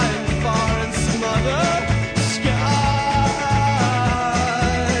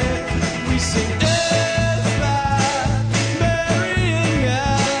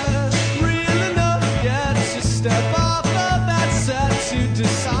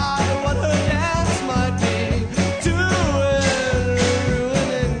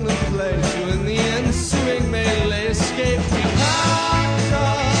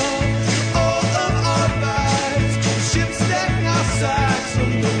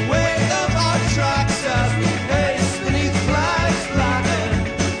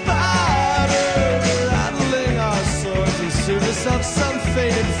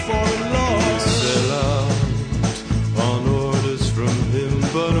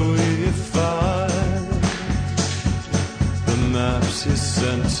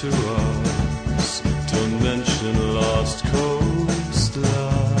 sent to us. Don't mention lost coastlines,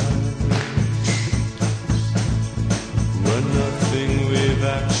 when nothing we've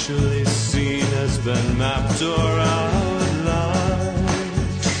actually seen has been mapped or outlined.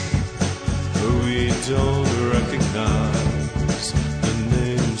 We don't recognize the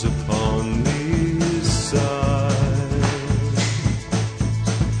names upon these signs.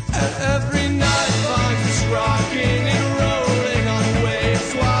 And every night finds us rocking and rolling on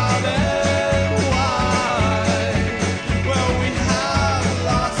waves wild and wide. Well, we have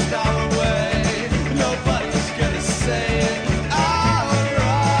lost our way. Nobody's gonna say it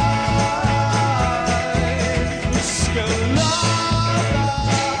outright. We just go la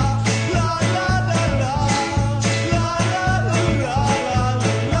la la la la la la la la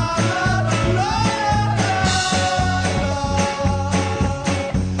la la la.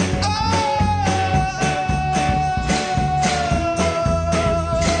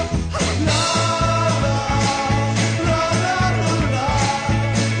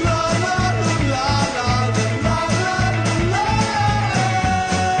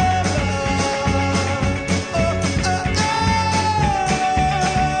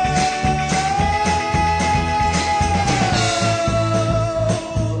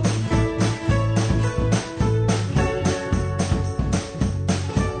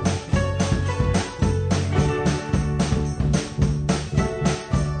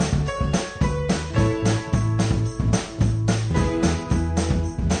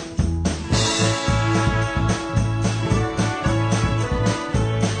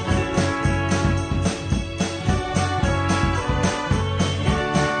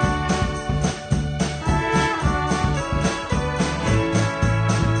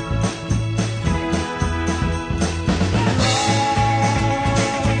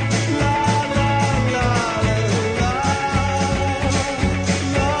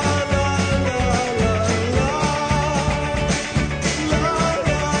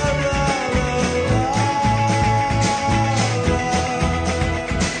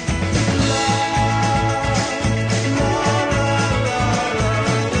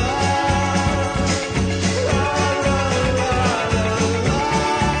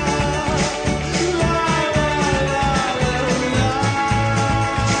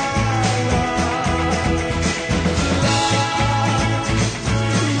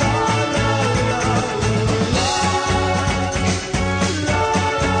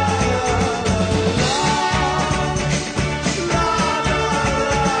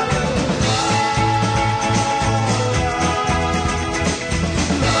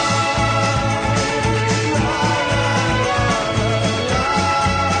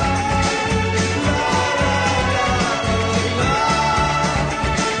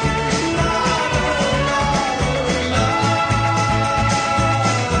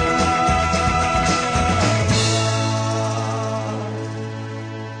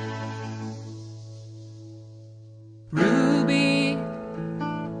 Ruby,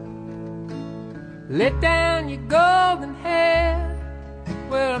 let down your golden hair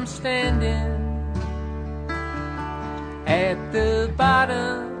where I'm standing at the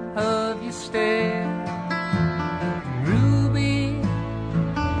bottom of your stair. Ruby,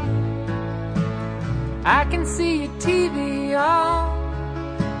 I can see your TV on,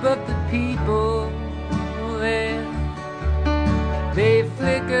 but the people there, they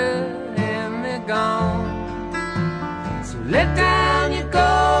flicker and they're gone. So let down your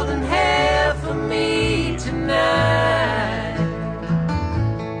golden hair for me tonight.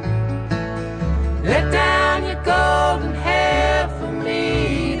 Let down your golden hair for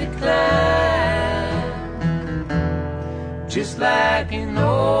me to climb, just like an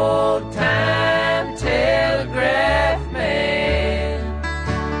old time telegraph man.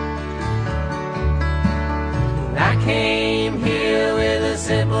 I came here with a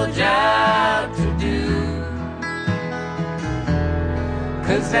simple job to do,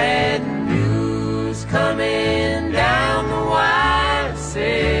 'cause that news coming down the wire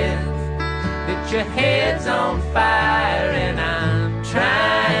says that your head's on fire, and I'm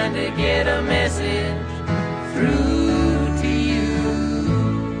trying to get a message through to you.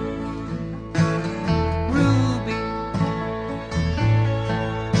 Ruby,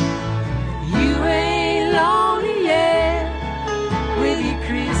 you ain't lonely yet with your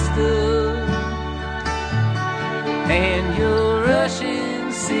crystal and your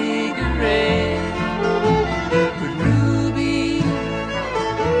Russian cigarette. But Ruby,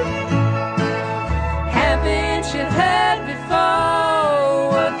 haven't you heard before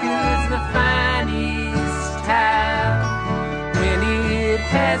what good's the finest tile when it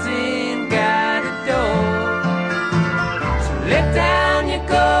hasn't got a door? So let down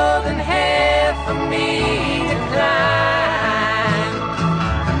golden hair for me to climb.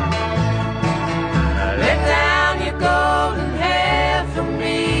 Let down your golden hair for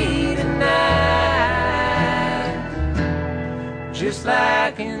me tonight. Just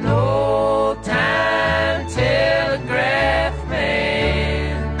like an old time telegraph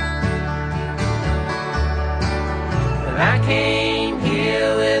man. I came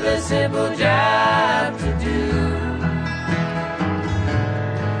here with a simple job to do.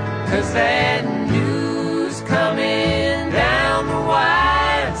 'Cause that news coming down the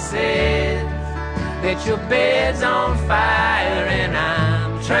wire says that your bed's on fire, and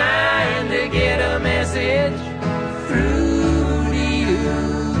I'm trying to get a message through to you.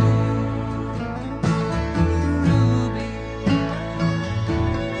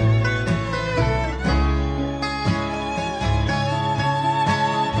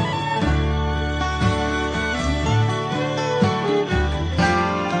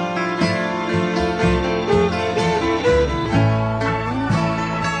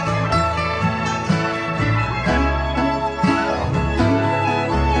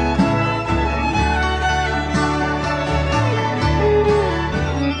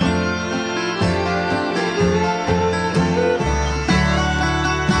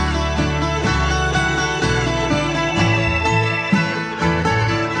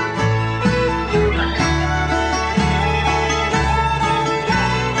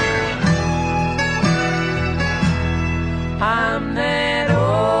 I'm that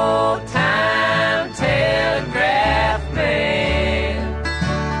old time telegraph man,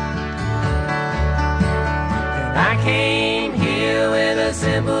 and I came here with a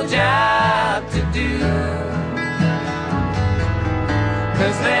simple job to do.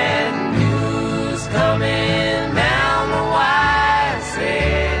 'Cause that news coming down the wire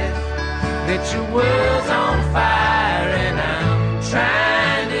says that your world's on fire, and I'm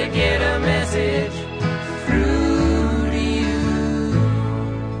trying to get a message through.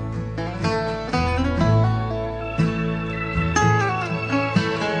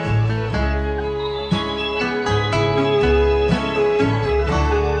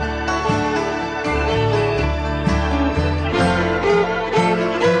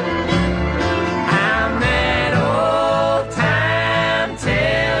 I'm that old time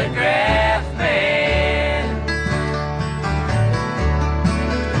telegraph man,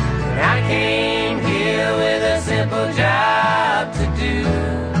 and I came here with a simple job to do.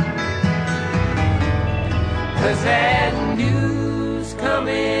 'Cause that news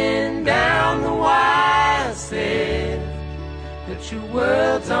coming down the wire says that your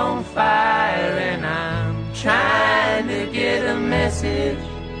world's on fire, and I'm trying to get a message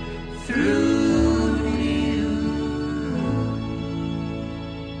through to you.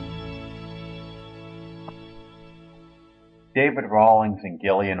 David Rawlings and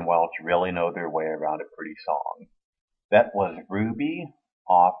Gillian Welch really know their way around a pretty song. That was Ruby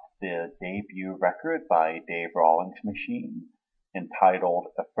off the debut record by Dave Rawlings' Machine, entitled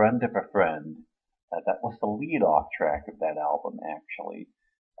A Friend of a Friend. That was the lead-off track of that album, actually.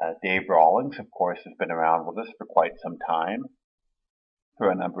 Dave Rawlings, of course, has been around with us for quite some time. For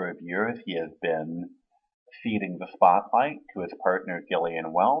a number of years, he has been ceding the spotlight to his partner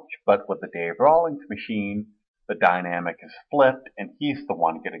Gillian Welch, but with the Dave Rawlings Machine, the dynamic is flipped, and he's the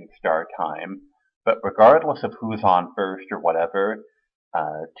one getting star time. But regardless of who's on first or whatever,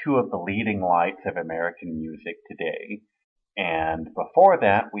 two of the leading lights of American music today. And before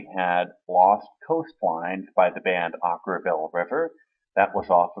that, we had Lost Coastlines by the band Ockerville River. That was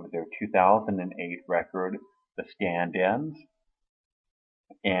off of their 2008 record, The Stand-Ins.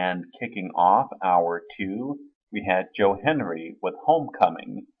 And kicking off hour two, we had Joe Henry with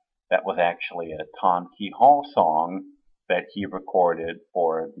Homecoming. That was actually a Tom Key Hall song that he recorded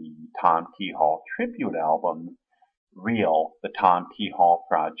for the Tom Key Hall tribute album, Real, the Tom Key Hall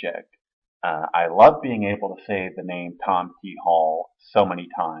Project. I love being able to say the name Tom Key Hall so many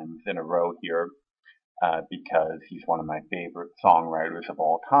times in a row here, because he's one of my favorite songwriters of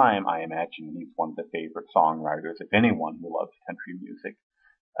all time. I imagine he's one of the favorite songwriters of anyone who loves country music.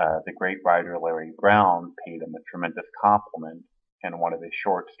 The great writer Larry Brown paid him a tremendous compliment in one of his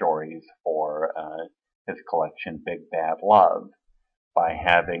short stories for his collection Big Bad Love, by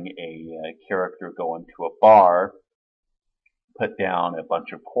having a character go into a bar, put down a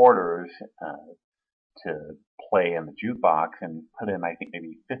bunch of quarters to play in the jukebox, and put in, I think,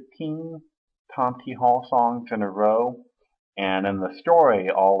 maybe 15 Tom T. Hall songs in a row. And in the story,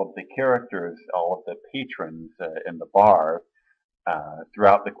 all of the characters, all of the patrons in the bar,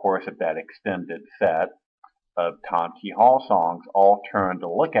 throughout the course of that extended set of Tom T. Hall songs, all turned to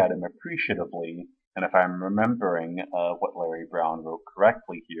look at him appreciatively And if I'm remembering what Larry Brown wrote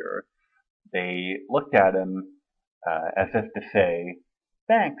correctly here, they looked at him as if to say,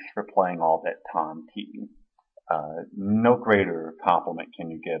 thanks for playing all that Tom T. No greater compliment can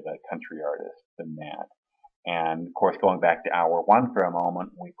you give a country artist than that. And of course, going back to hour one for a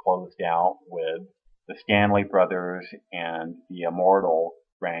moment, we closed out with the Stanley Brothers and the immortal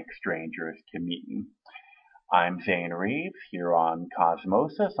Rank Strangers to Me. I'm Zane Reeves here on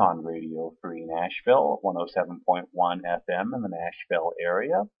Cosmosis on Radio Free Nashville, 107.1 FM in the Nashville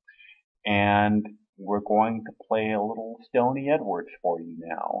area. And we're going to play a little Stoney Edwards for you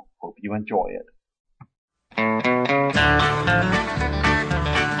now. Hope you enjoy it.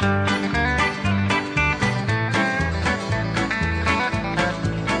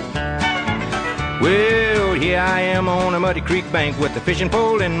 Well, here I am on a muddy creek bank with a fishing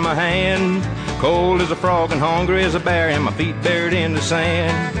pole in my hand. Cold as a frog and hungry as a bear, and my feet buried in the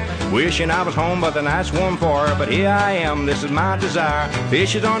sand. Wishing I was home by the nice warm fire, but here I am, this is my desire.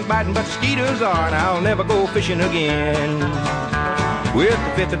 Fishes aren't biting, but mosquitoes are, and I'll never go fishing again. With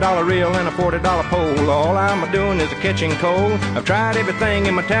a $50 reel and a $40 pole, all I'm doing is catching cold. I've tried everything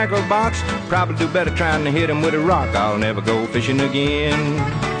in my tackle box, probably do better trying to hit him with a rock. I'll never go fishing again.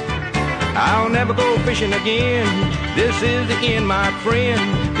 I'll never go fishing again. This is the end, my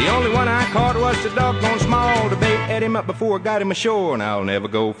friend. The only one I caught was the doggone small. The bait ate him up before I got him ashore, and I'll never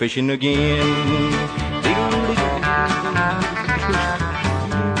go fishing again.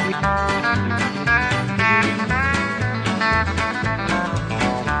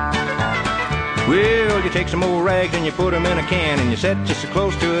 Well, you take some old rags and you put them in a can, and you set just as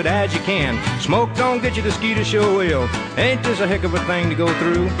close to it as you can. Smoke don't get you, the mosquitoes sure will. Ain't this a heck of a thing to go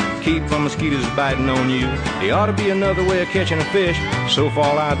through? Keep from mosquitoes biting on you. There ought to be another way of catching a fish. So far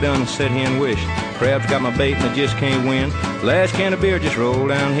all I've done is sit here and wish. Crabs got my bait and I just can't win. Last can of beer just rolled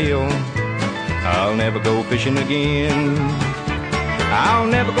downhill. I'll never go fishing again. I'll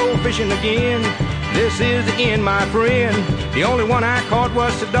never go fishing again. This is the end, my friend. The only one I caught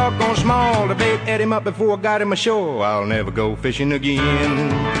was the doggone small. The bait ate him up before I got him ashore. I'll never go fishing again.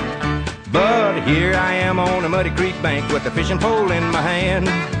 But here I am on a muddy creek bank with a fishing pole in my hand.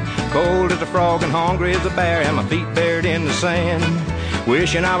 Cold as a frog and hungry as a bear, and my feet buried in the sand.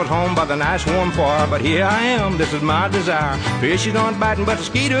 Wishing I was home by the nice warm fire, but here I am, this is my desire. Fishes aren't biting, but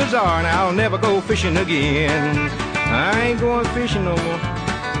mosquitoes are, and I'll never go fishing again. I ain't going fishing no more.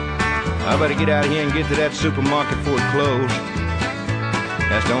 I better get out of here and get to that supermarket before it closed.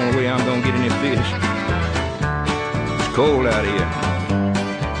 That's the only way I'm gonna get any fish. It's cold out here.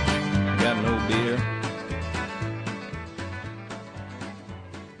 Got no beer.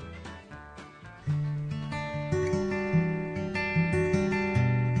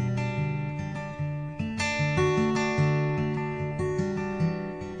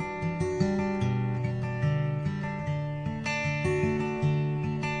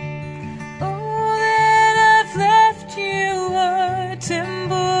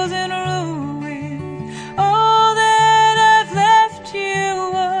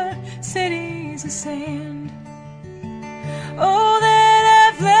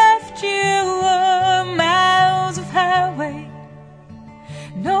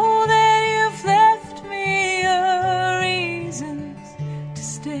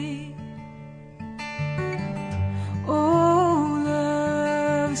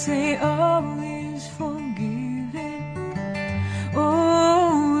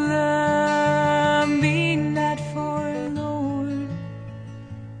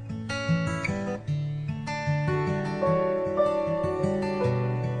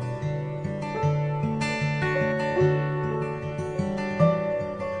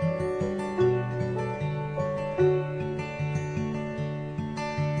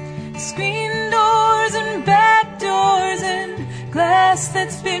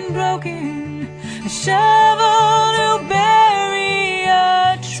 That's been broken, a shovel to bury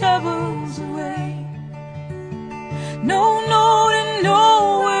our troubles away. No note and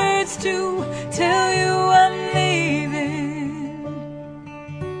no words to tell you I'm leaving.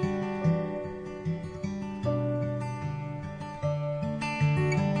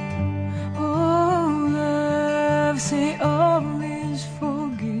 Oh, love, say all is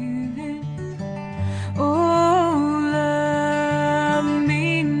forgiven. Oh,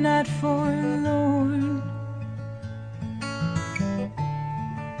 forlorn.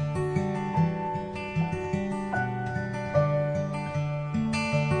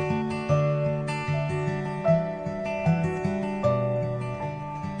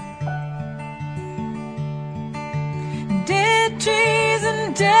 Dead trees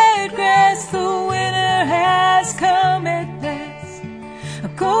and dead grass, the winter has come at last.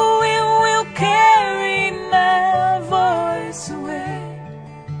 Going will carry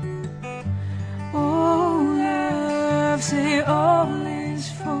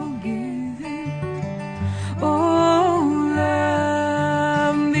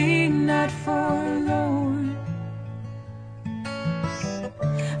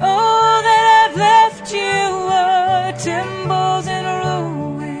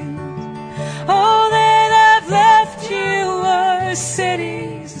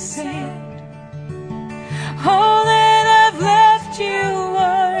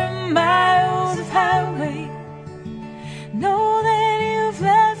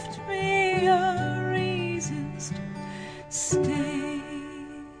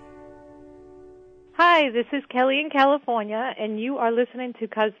this is Kelly in California, and you are listening to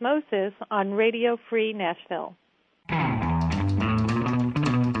Cosmosis on Radio Free Nashville.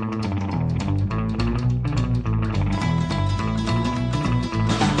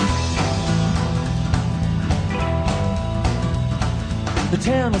 The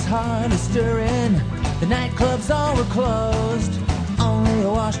town was hardly stirring, the nightclubs all were closed. Only a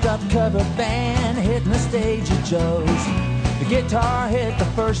washed-up cover band hitting the stage at Joe's. The guitar hit the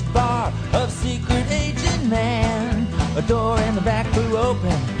first bar of Secret Agent Man. A door in the back flew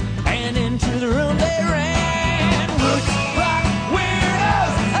open, and into the room they ran. Roots, rock,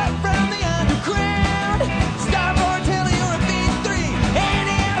 weirdos, up from the underground. Starboard till you're a B3,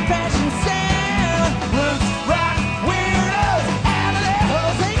 any out-of-fashion sound. Roots, rock, weirdos, out of their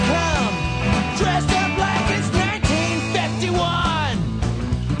holes they come. Dressed up like it's 1951.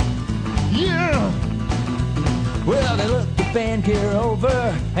 Yeah. Well, they looked the band gear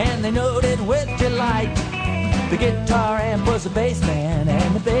over, and they noted with delight. The guitar amp was a bass man,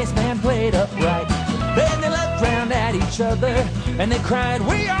 and the bass man played upright. Then they looked round at each other, and they cried,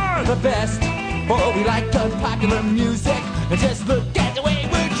 "We are the best!" For we like unpopular music, and just look at the way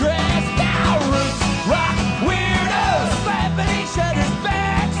we're dressed. Now roots, rock, weirdos, slapping each other's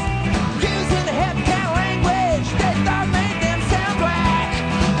backs, using the heavy kind of language they thought made them sound black.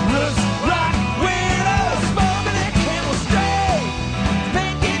 Roots, rock, weirdos, smoking their camel straight,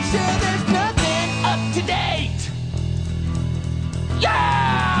 making sure there's nothing up to date. Yeah!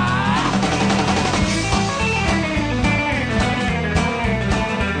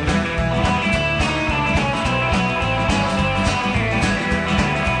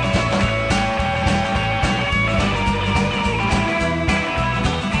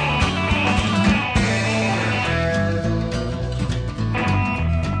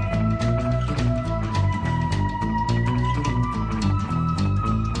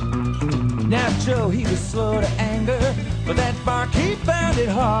 Now Joe, he was slow to anger, but that barkeep found it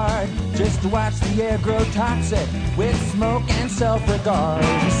hard just to watch the air grow toxic with smoke and self-regard.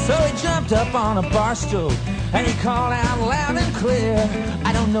 So he jumped up on a bar stool and he called out loud and clear,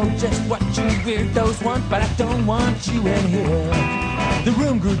 "I don't know just what you weirdos want, but I don't want you in here." The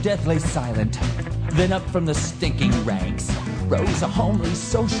room grew deathly silent. Then up from the stinking ranks rose a homely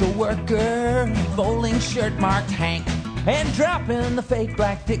social worker, bowling shirt marked Hank. And dropping the fake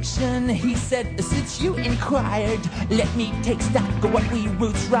black diction, he said, "Since you inquired, let me take stock of what we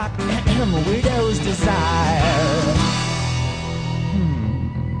roots rock and weirdos desire."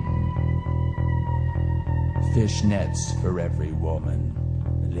 Fishnets for every woman,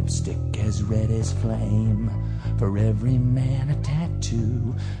 lipstick as red as flame. For every man a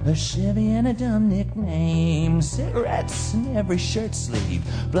tattoo, a Chevy and a dumb nickname. Cigarettes in every shirt sleeve,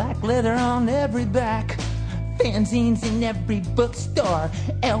 black leather on every back. Fanzines in every bookstore,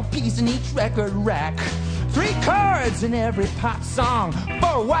 LPs in each record rack. 3 cards in every pop song,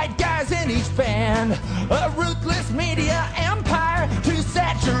 4 white guys in each band. A ruthless media empire to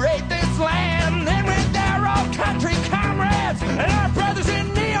saturate this land. And with our old country comrades and our brothers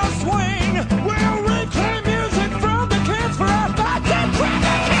in neo swing, we'll reclaim music from the kids for our thoughts and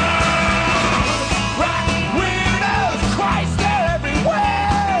trafficking. Rock weirdos, Christ, they're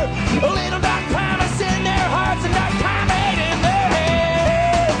everywhere. A little dark promise in their hearts and dark pomade in their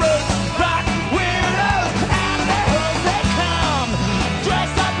hair. Roots, rock weirdos, out of their hoods they come,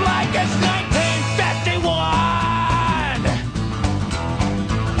 dressed up like it's 1951.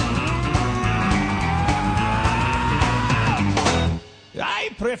 I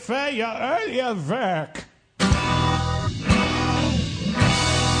prefer your earlier work.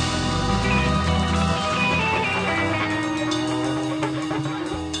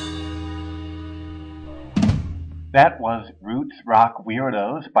 That was Roots Rock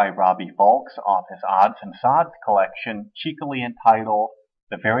Weirdos by Robbie Fulks off his Odds and Sods collection, cheekily entitled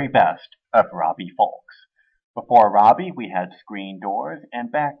The Very Best of Robbie Fulks. Before Robbie, we had Screen Doors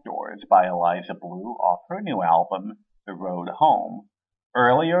and Back Doors by Eliza Blue off her new album, The Road Home.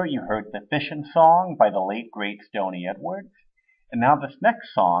 Earlier, you heard The Fishin' Song by the late great Stoney Edwards, and now this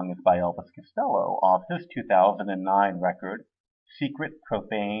next song is by Elvis Costello off his 2009 record, Secret,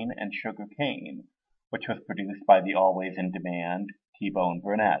 Profane, and Sugar Cane, which was produced by the always in demand T-Bone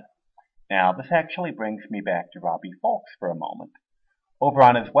Burnett. Now, this actually brings me back to Robbie Fulks for a moment. Over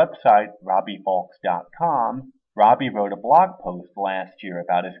on his website, RobbieFulks.com, Robbie wrote a blog post last year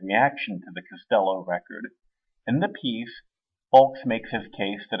about his reaction to the Costello record. In the piece, Fulks makes his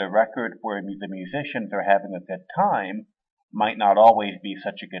case that a record where the musicians are having a good time might not always be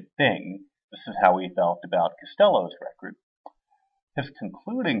such a good thing. This is how he felt about Costello's record. His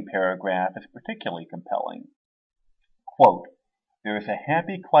concluding paragraph is particularly compelling. Quote, There is a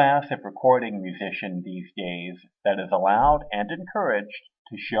happy class of recording musicians these days that is allowed and encouraged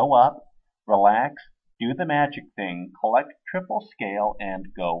to show up, relax, do the magic thing, collect triple scale,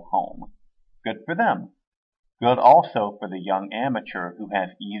 and go home. Good for them. Good also for the young amateur who has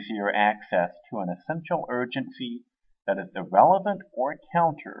easier access to an essential urgency that is irrelevant or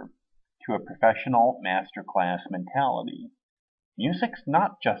counter to a professional masterclass mentality. Music's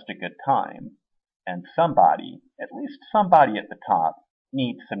not just a good time, and somebody, at least somebody at the top,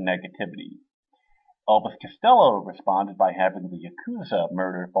 needs some negativity. Elvis Costello responded by having the Yakuza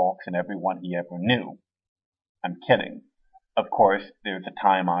murder folks and everyone he ever knew. I'm kidding. Of course, there's a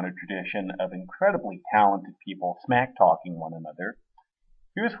time-honored tradition of incredibly talented people smack-talking one another.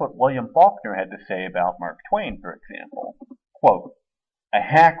 Here's what William Faulkner had to say about Mark Twain, for example. Quote, "A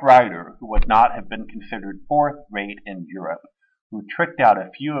hack writer who would not have been considered fourth-rate in Europe, who tricked out a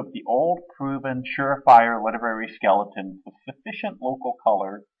few of the old, proven, surefire literary skeletons with sufficient local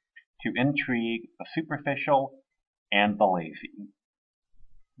color to intrigue the superficial and the lazy."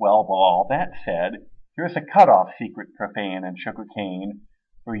 Well, with all that said, here's a cutoff secret, profane and sugarcane,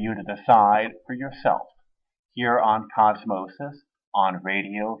 for you to decide for yourself, here on Cosmosis, on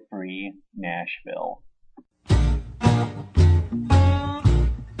Radio Free Nashville.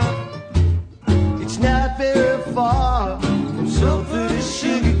 It's not very far from sulfur to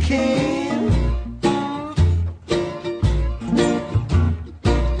sugar cane.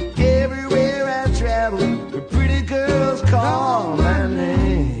 Everywhere I travel, the pretty girls call my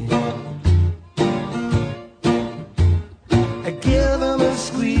name. I give them a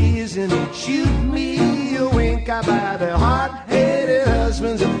squeeze and they shoot me a wink. I buy their hot-headed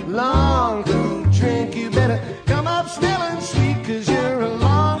husbands a long, cool drink. You better come up smelling sweet, 'cause you're a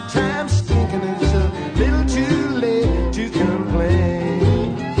long time stinking. It's a little too late to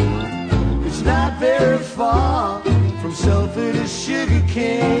complain. It's not very far from sulfur to sugar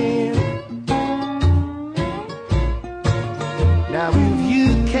cane. Now if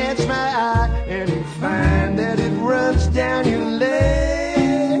you catch my eye and you find that it runs down your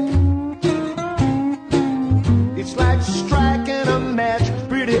leg, it's like striking a match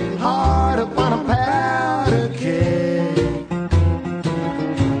pretty hard upon a powder keg.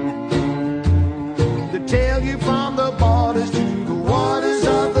 They tell you from the borders to the waters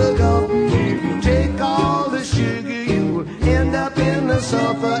of the Gulf, if you take all the sugar, you will end up in the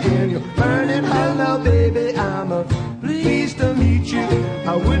sulfur and you'll burn it. Hello, baby, I'm pleased to meet you.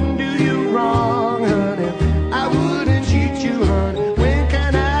 I wouldn't do you wrong, honey. I wouldn't cheat you, honey. When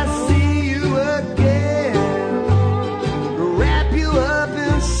can I see you again? Wrap you up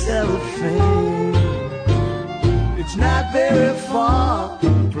in cellophane. It's not very far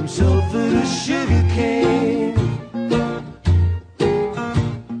from sulfur to sugar cane.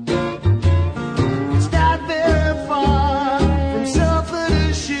 It's not very far from sulfur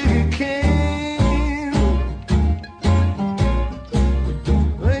to sugar cane.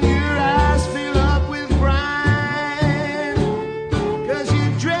 When your eyes fill up with brine, 'cause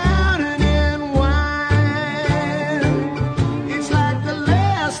you're drowning in wine. It's like the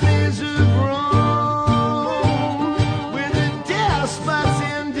last days of Rome, where the despots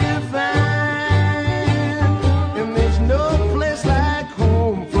indefine. And there's no place like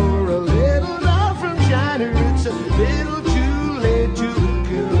home for a little love from China. It's a little too late to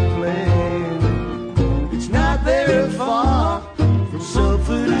complain. It's not very far from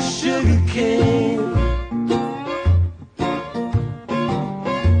sulfur to sugar cane.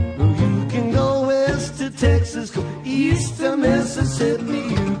 You can go west to Texas, go east to Mississippi.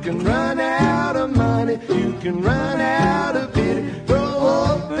 You can run out of money, you can run out of pity. Throw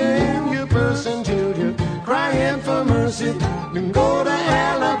open your purse until you're crying for mercy. You can go to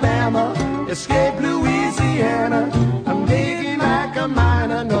Alabama, escape Louisiana. I'm digging like a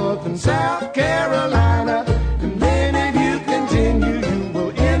miner, North and South Carolina. And then if you continue, you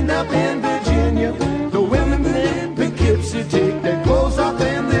will end up in Virginia. The women in Poughkeepsie take their clothes off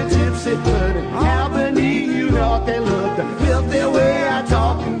and they're tipsy. But in Albany, New York, they love the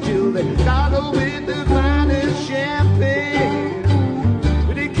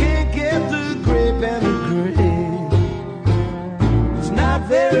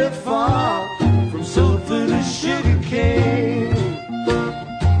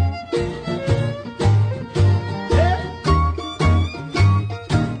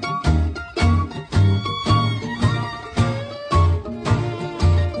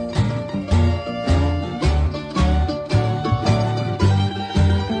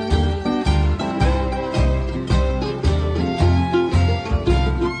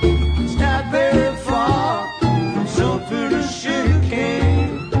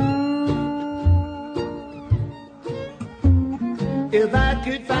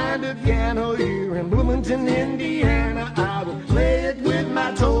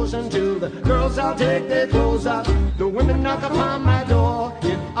I'll take their clothes off. The women knock upon my door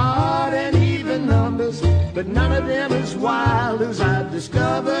in odd and even numbers, but none of them as wild as I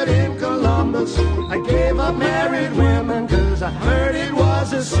discovered in Columbus. I gave up married women 'cause I heard it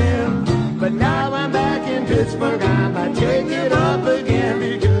was a sin, but now I'm back in Pittsburgh. I might take it up again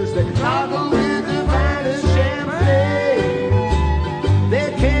because they toggle with the finest champagne. They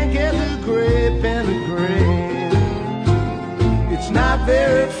can't get the grape and the grain. It's not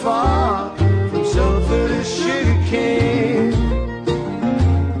very far from sulfur to sugar cane.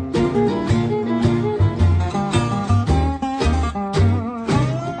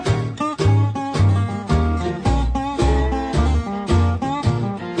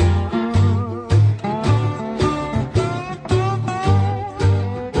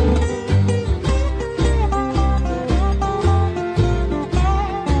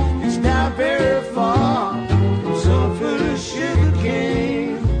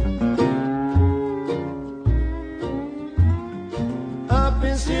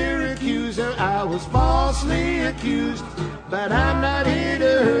 Accused, but I'm not here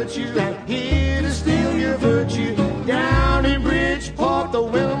to hurt you. I'm here to steal your virtue. Down in Bridgeport, the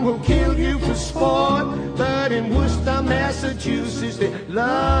women will kill you for sport, but in Worcester, Massachusetts, they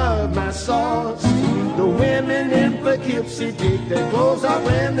love my sauce. The women in Poughkeepsie take their clothes off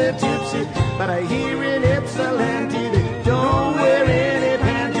when they're tipsy, but I hear in Ypsilanti they don't wear any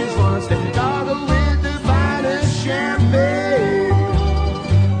panties once they toggle with the finest champagne.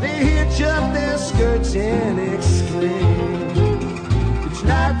 They hitch up their skirts and exclaim, it's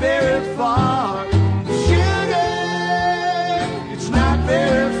not very far, sugar, it's not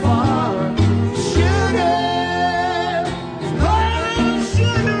very far, sugar, put a little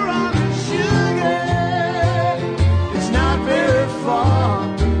sugar on the sugar, it's not very far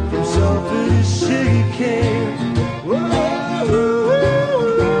from sulfur to sugar cane.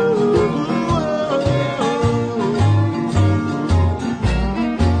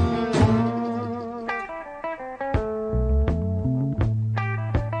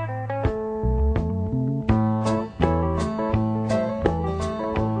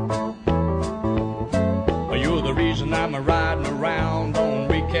 I'm riding around on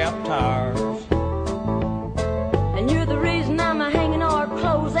recap tires. And you're the reason I'm hanging our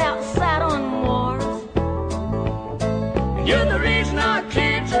clothes outside on wharves. And you're the reason our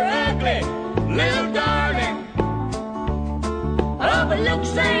kids are ugly, little darling. Oh, but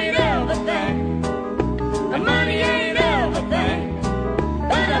looks ain't everything, and money ain't everything,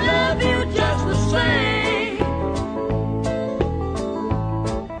 but I love you just the same.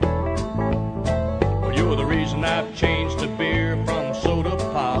 Well, you're the reason I've changed to beer from soda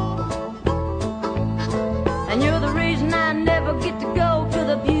pop. And you're the reason I never get to go to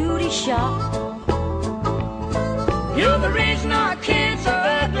the beauty shop. You're the reason our kids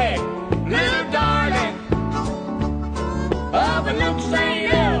are ugly, little darling. Oh, but looks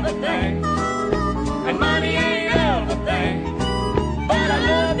ain't everything, and money ain't everything, but I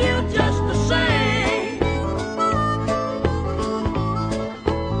love you just the same.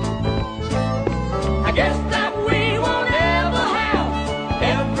 I guess that we won't ever have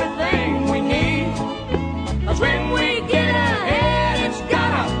everything we need, 'cause when we get ahead, it's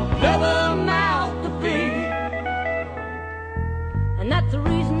got another mouth to feed. And that's the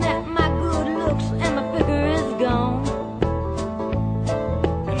reason that my good looks and my figure is gone.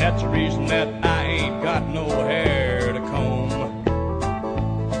 And that's the reason that I ain't got no hair to comb.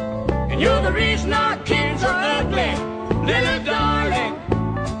 And you're the reason our kids are ugly, little darling.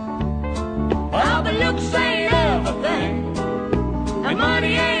 Oh, but looks ain't everything, and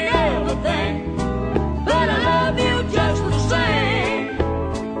money ain't everything, but I love you just the same.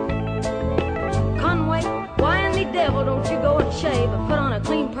 Conway, why in the devil don't you go and shave and put on a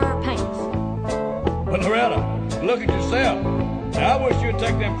clean pair of pants? But Loretta, look at yourself. Now, I wish you'd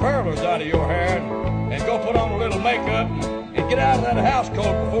take them curlers out of your hair and go put on a little makeup and get out of that house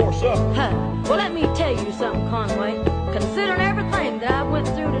coat before supper. Huh. Well, let me tell you something, Conway. Considering everything that I went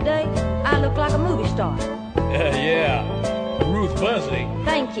through today, I look like a movie star. Yeah, Ruth Buzzy.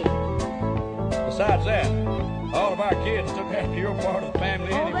 Thank you. Besides that, all of our kids took after your part of the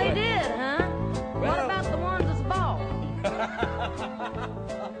family anyway. Oh, they did, huh? Well, what about the ones that's bald?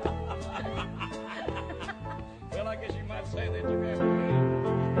 Well, I guess you might say they took after me.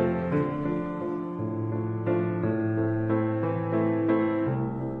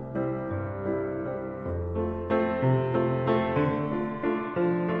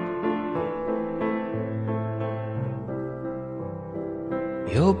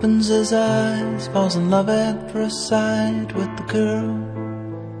 He opens his eyes, falls in love at first sight with the girl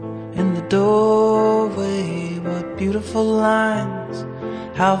in the doorway. What beautiful lines,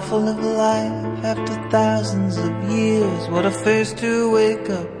 How full of life after thousands of years. What a face to wake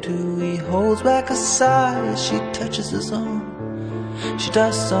up to. He holds back a sigh as she touches his arm. She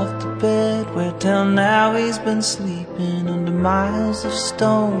dusts off the bed where till now he's been sleeping. Under miles of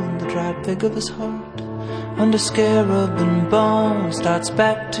stone, the dried pig of his heart, under scarab and bone, starts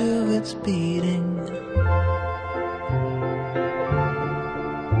back to its beating.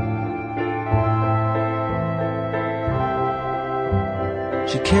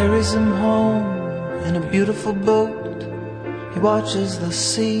 She carries him home in a beautiful boat. He watches the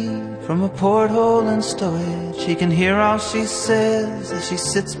sea from a porthole in stowage. He can hear all she says as she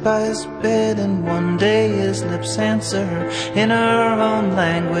sits by his bed, and one day his lips answer her in her own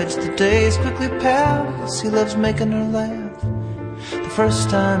language. The days quickly pass, he loves making her laugh. The first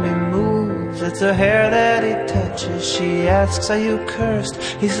time he moves, it's her hair that he touches. She asks, are you cursed?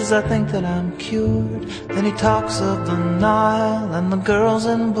 He says, I think that I'm cured. Then he talks of the Nile and the girls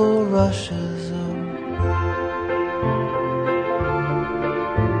in bulrushes.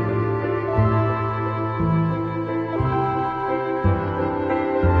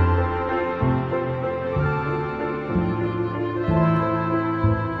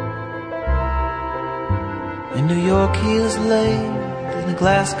 In New York he is laid in a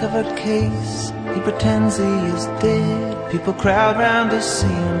glass-covered case. He pretends he is dead. People crowd round to see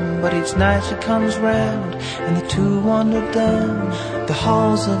him, but each night she comes round, and the two wander down the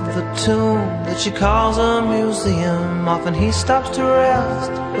halls of the tomb that she calls a museum. Often he stops to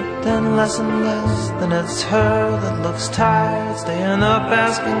rest, but then less and less. Then it's her that looks tired, staying up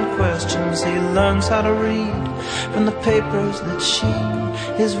asking questions. He learns how to read from the papers that she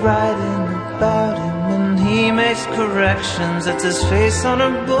is writing about him, and he makes corrections. It's his face on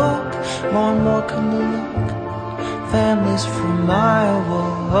her book. More and more come to look. Families from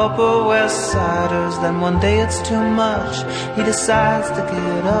Iowa, Upper West Siders. Then one day it's too much. He decides to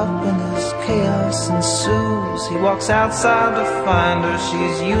get up and as chaos ensues, he walks outside to find her.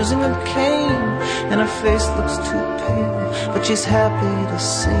 She's using a cane and her face looks too pale, but she's happy to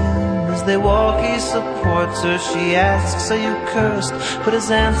see him. As they walk he supports her. She asks, are you cursed? But his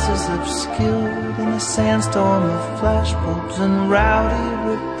answer's obscured in a sandstorm of flashbulbs and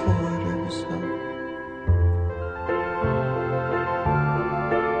rowdy reporters.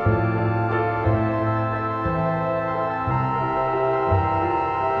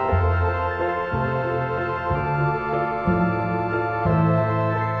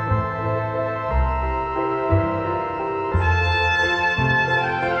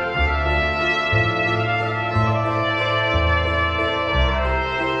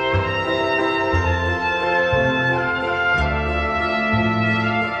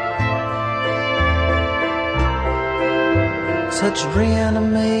 Such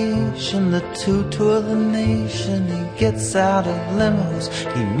reanimation, the two tour the nation. He gets out of limos,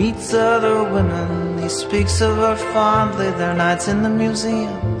 he meets other women. He speaks of her fondly, their nights in the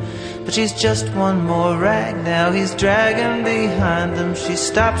museum. But she's just one more rag now he's dragging behind them. She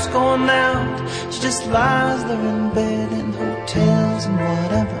stops going out, she just lies there in bed, in hotels and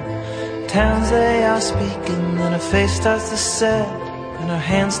whatever towns they are speaking. Then her face starts to set and her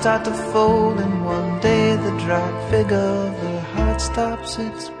hands start to fold, and one day the dried figure of her heart stops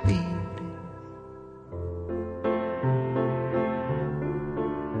its beating.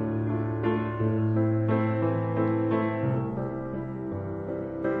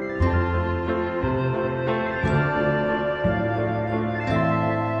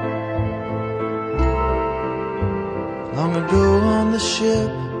 Long ago on the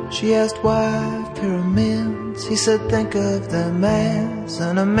ship, she asked why pyramids. He said, think of them as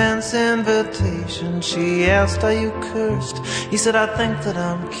an immense invitation. She asked, are you cursed? He said, I think that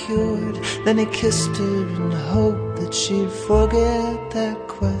I'm cured. Then he kissed her in hope that she'd forget that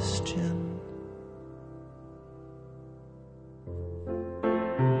question.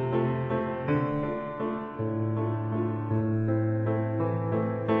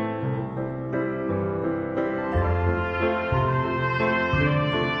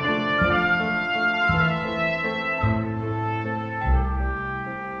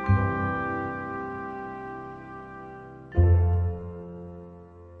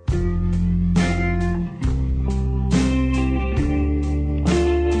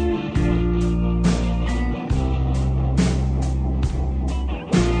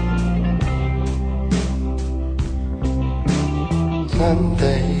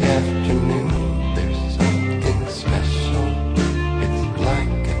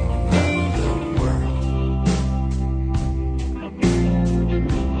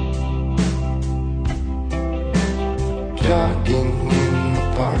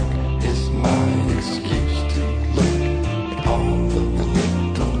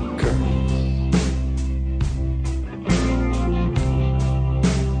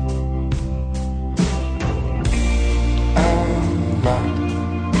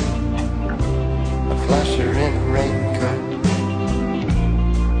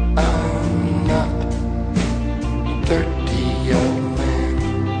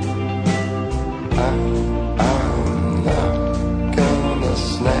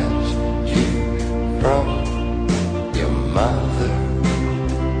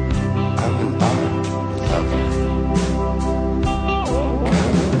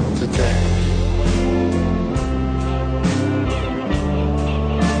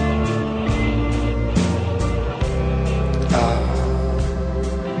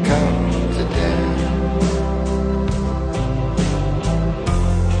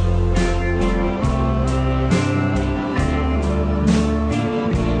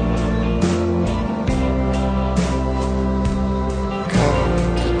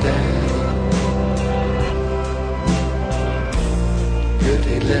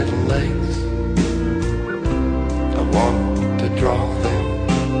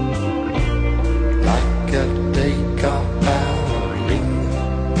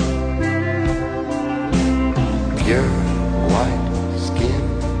 your white skin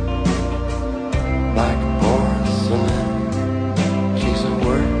like porcelain. She's a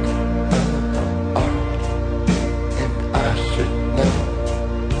work of art, and I should know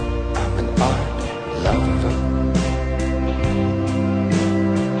I'm an art lover.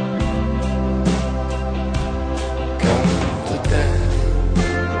 Come to daddy.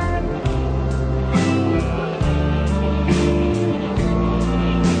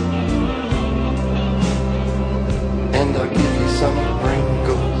 And I'll give you some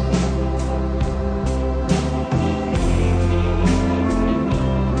Pringles.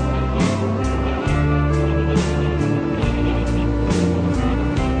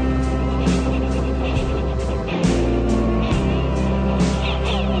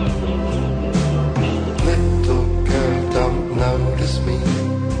 Little girl, don't notice me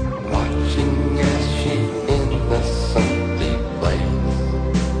watching as she innocently plays.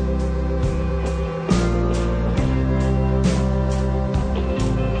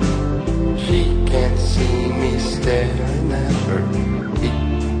 She can't see me staring at her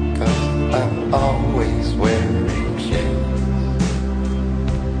because I'm always wearing shades.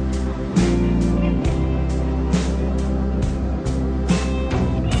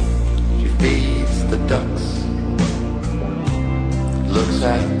 She feeds the ducks, looks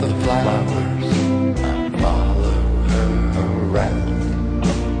at the flowers. I follow her around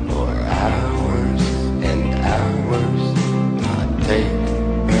for hours and hours. I take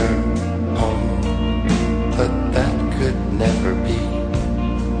her home, but that could never be.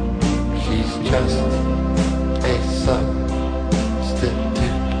 She's just a substitute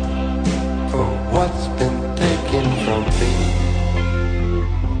for what's been taken from me.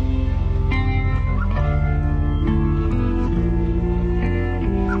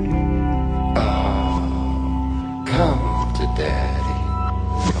 Come to daddy,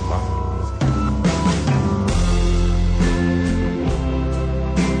 come on.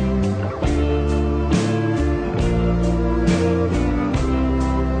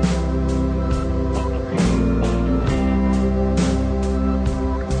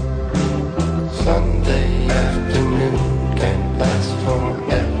 Sunday afternoon can't last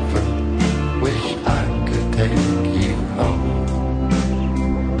forever. Wish I could take you home.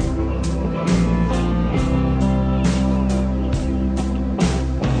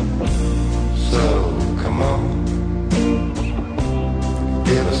 So come on,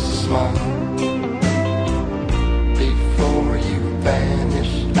 give us a smile before you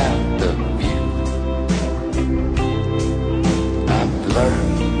vanish out of view. I've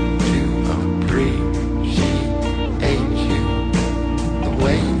learned to appreciate you the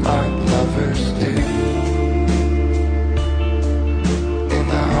way art lovers do, and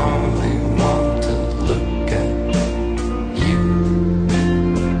I only want to look at you.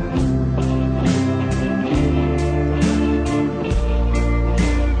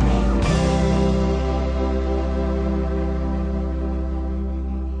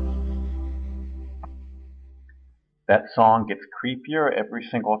 That song gets creepier every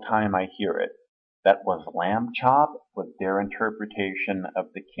single time I hear it. That was Lamb Chop with their interpretation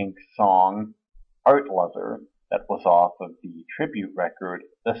of the Kinks song Art Lover. That was off of the tribute record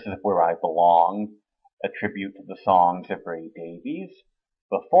This Is Where I Belong, a tribute to the songs of Ray Davies.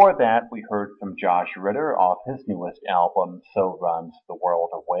 Before that, we heard from Josh Ritter off his newest album, So Runs the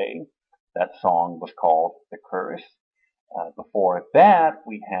World Away. That song was called The Curse. Before that,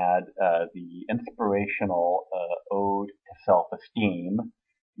 we had the inspirational Ode to Self-Esteem,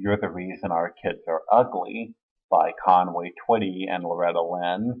 You're the Reason Our Kids Are Ugly, by Conway Twitty and Loretta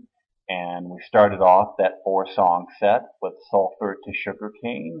Lynn. And we started off that 4-song set with Sulphur to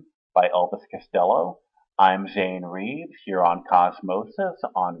Sugarcane by Elvis Costello. I'm Zane Reeves here on Cosmosis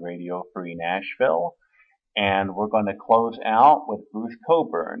on Radio Free Nashville. And we're going to close out with Bruce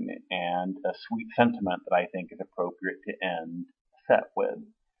Cockburn and a sweet sentiment that I think is appropriate to end the set with.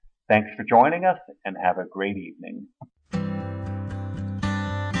 Thanks for joining us, and have a great evening.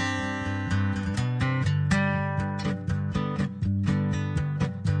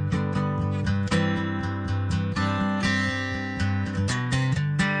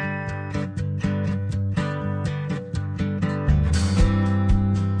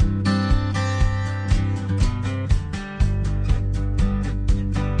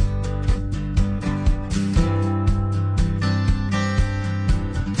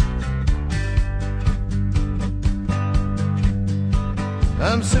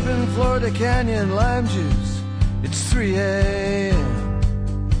 I'm sipping Florida Canyon lime juice. It's 3 a.m.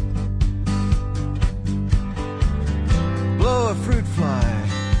 Blow a fruit fly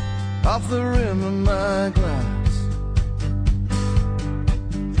off the rim of my glass.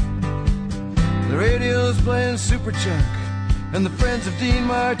 The radio's playing Superchunk and the Friends of Dean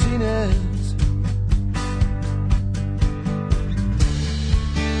Martinez.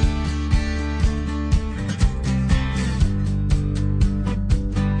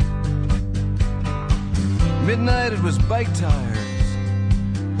 Midnight, it was bike tires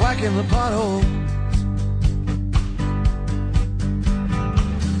whacking the potholes,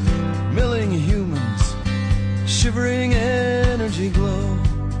 milling humans, shivering energy glow,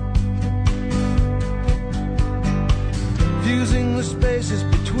 fusing the spaces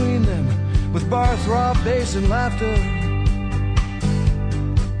between them with bar throb bass and laughter.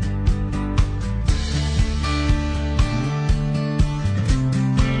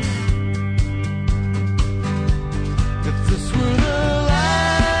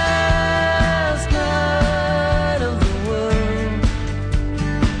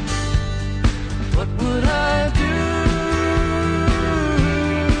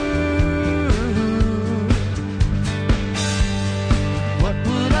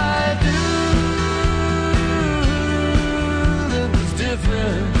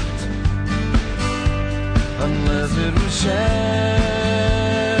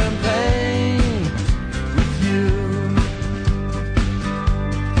 Champagne with you.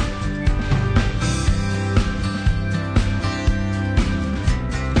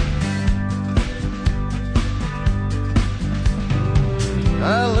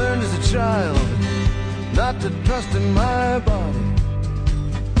 I learned as a child not to trust in my body.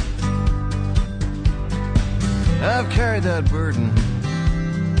 I've carried that burden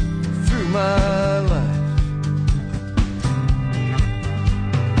through my life.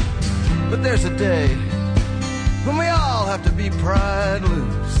 But there's a day when we all have to be pried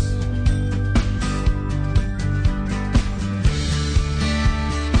loose.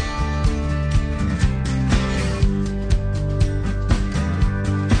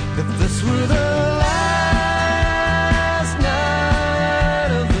 If this were the last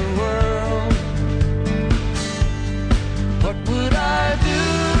night of the world, what would I do?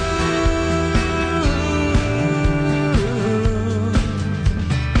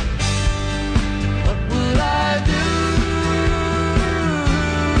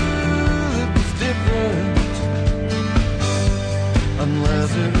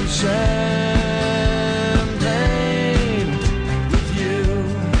 Unless it was champagne with you.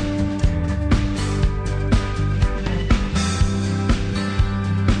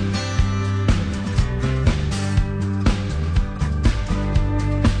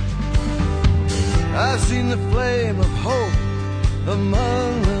 I've seen the flame of hope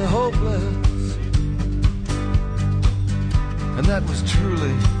among the hopeless, and that was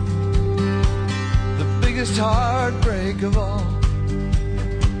truly the biggest heartbreak of all.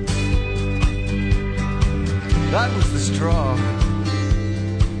 That was the straw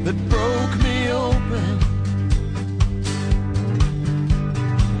that broke me open.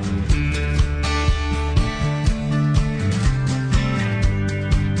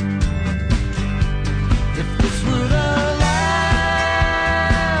 If this were the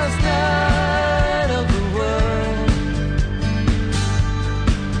last night of the world,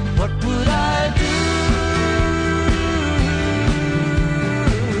 what would I do?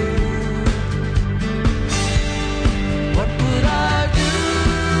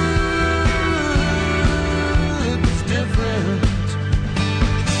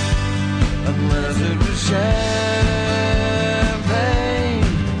 Unless it was champagne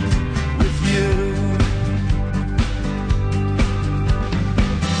with you.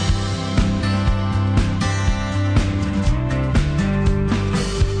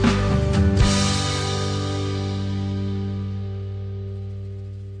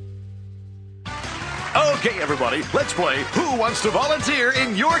 Okay, everybody, let's play Who Wants to Volunteer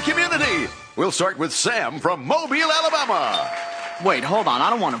in Your Community? We'll start with Sam from Mobile, Alabama. Wait, hold on.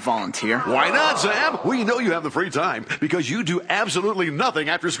 I don't want to volunteer. Why not, Sam? We know you have the free time because you do absolutely nothing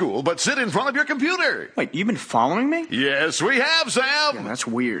after school but sit in front of your computer. Wait, you've been following me? Yes, we have, Sam. Yeah, that's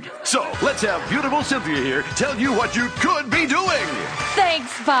weird. So, let's have beautiful Cynthia here tell you what you could be doing.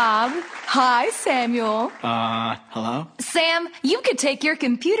 Thanks, Bob. Hi, Samuel. Hello? Sam, you could take your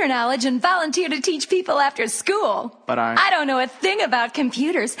computer knowledge and volunteer to teach people after school. But I don't know a thing about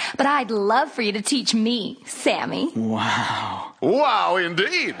computers, but I'd love for you to teach me, Sammy. Wow. Wow,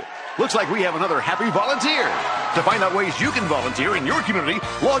 indeed. Looks like we have another happy volunteer. To find out ways you can volunteer in your community,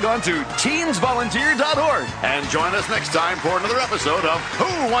 log on to teensvolunteer.org and join us next time for another episode of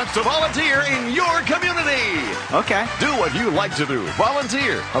Who Wants to Volunteer in Your Community? Okay. Do what you like to do.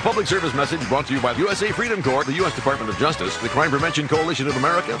 Volunteer. A public service message brought to you by the USA Freedom Corps, the U.S. Department of Justice, the Crime Prevention Coalition of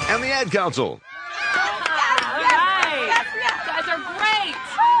America, and the Ad Council. Yes, yes, yes, yes, yes. You guys are great.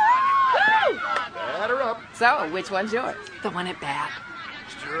 Woo! So, which one's yours? The one at bat.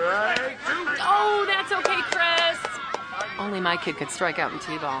 Strike two. Oh, that's okay, Chris. Only my kid could strike out in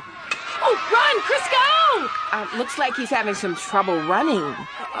T-ball. Oh, run, Chris, go! Looks like he's having some trouble running.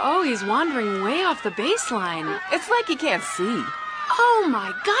 Oh, he's wandering way off the baseline. It's like he can't see. Oh,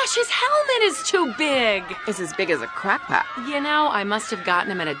 my gosh, his helmet is too big. It's as big as a crack pot. You know, I must have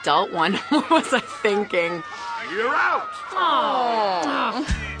gotten him an adult one. What was I thinking? You're out. Oh.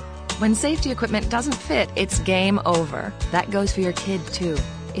 When safety equipment doesn't fit, it's game over. That goes for your kid, too.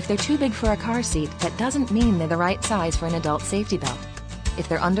 If they're too big for a car seat, that doesn't mean they're the right size for an adult safety belt. If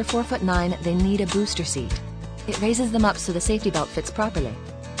they're under 4'9", they need a booster seat. It raises them up so the safety belt fits properly.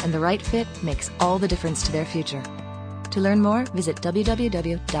 And the right fit makes all the difference to their future. To learn more, visit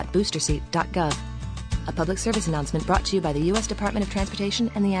www.boosterseat.gov. A public service announcement brought to you by the U.S. Department of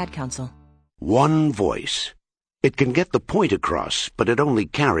Transportation and the Ad Council. One voice. It can get the point across, but it only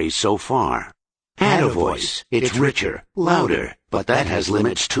carries so far. Add a voice. It's richer, louder, but that has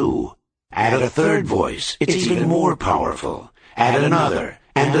limits too. Add a third voice. It's even more powerful. Add another,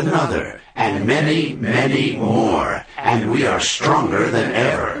 and another, and many, many more, and we are stronger than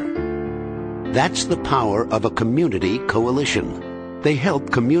ever. That's the power of a community coalition. They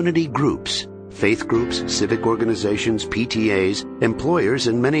help community groups, faith groups, civic organizations, PTAs, employers,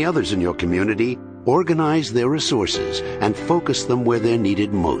 and many others in your community organize their resources and focus them where they're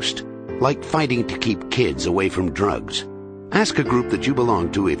needed most, like fighting to keep kids away from drugs. Ask a group that you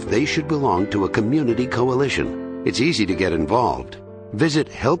belong to if they should belong to a community coalition. It's easy to get involved. Visit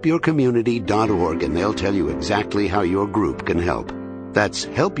helpyourcommunity.org and they'll tell you exactly how your group can help. That's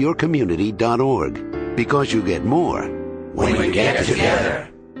helpyourcommunity.org, because you get more when you get together.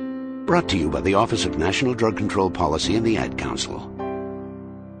 Brought to you by the Office of National Drug Control Policy and the Ad Council.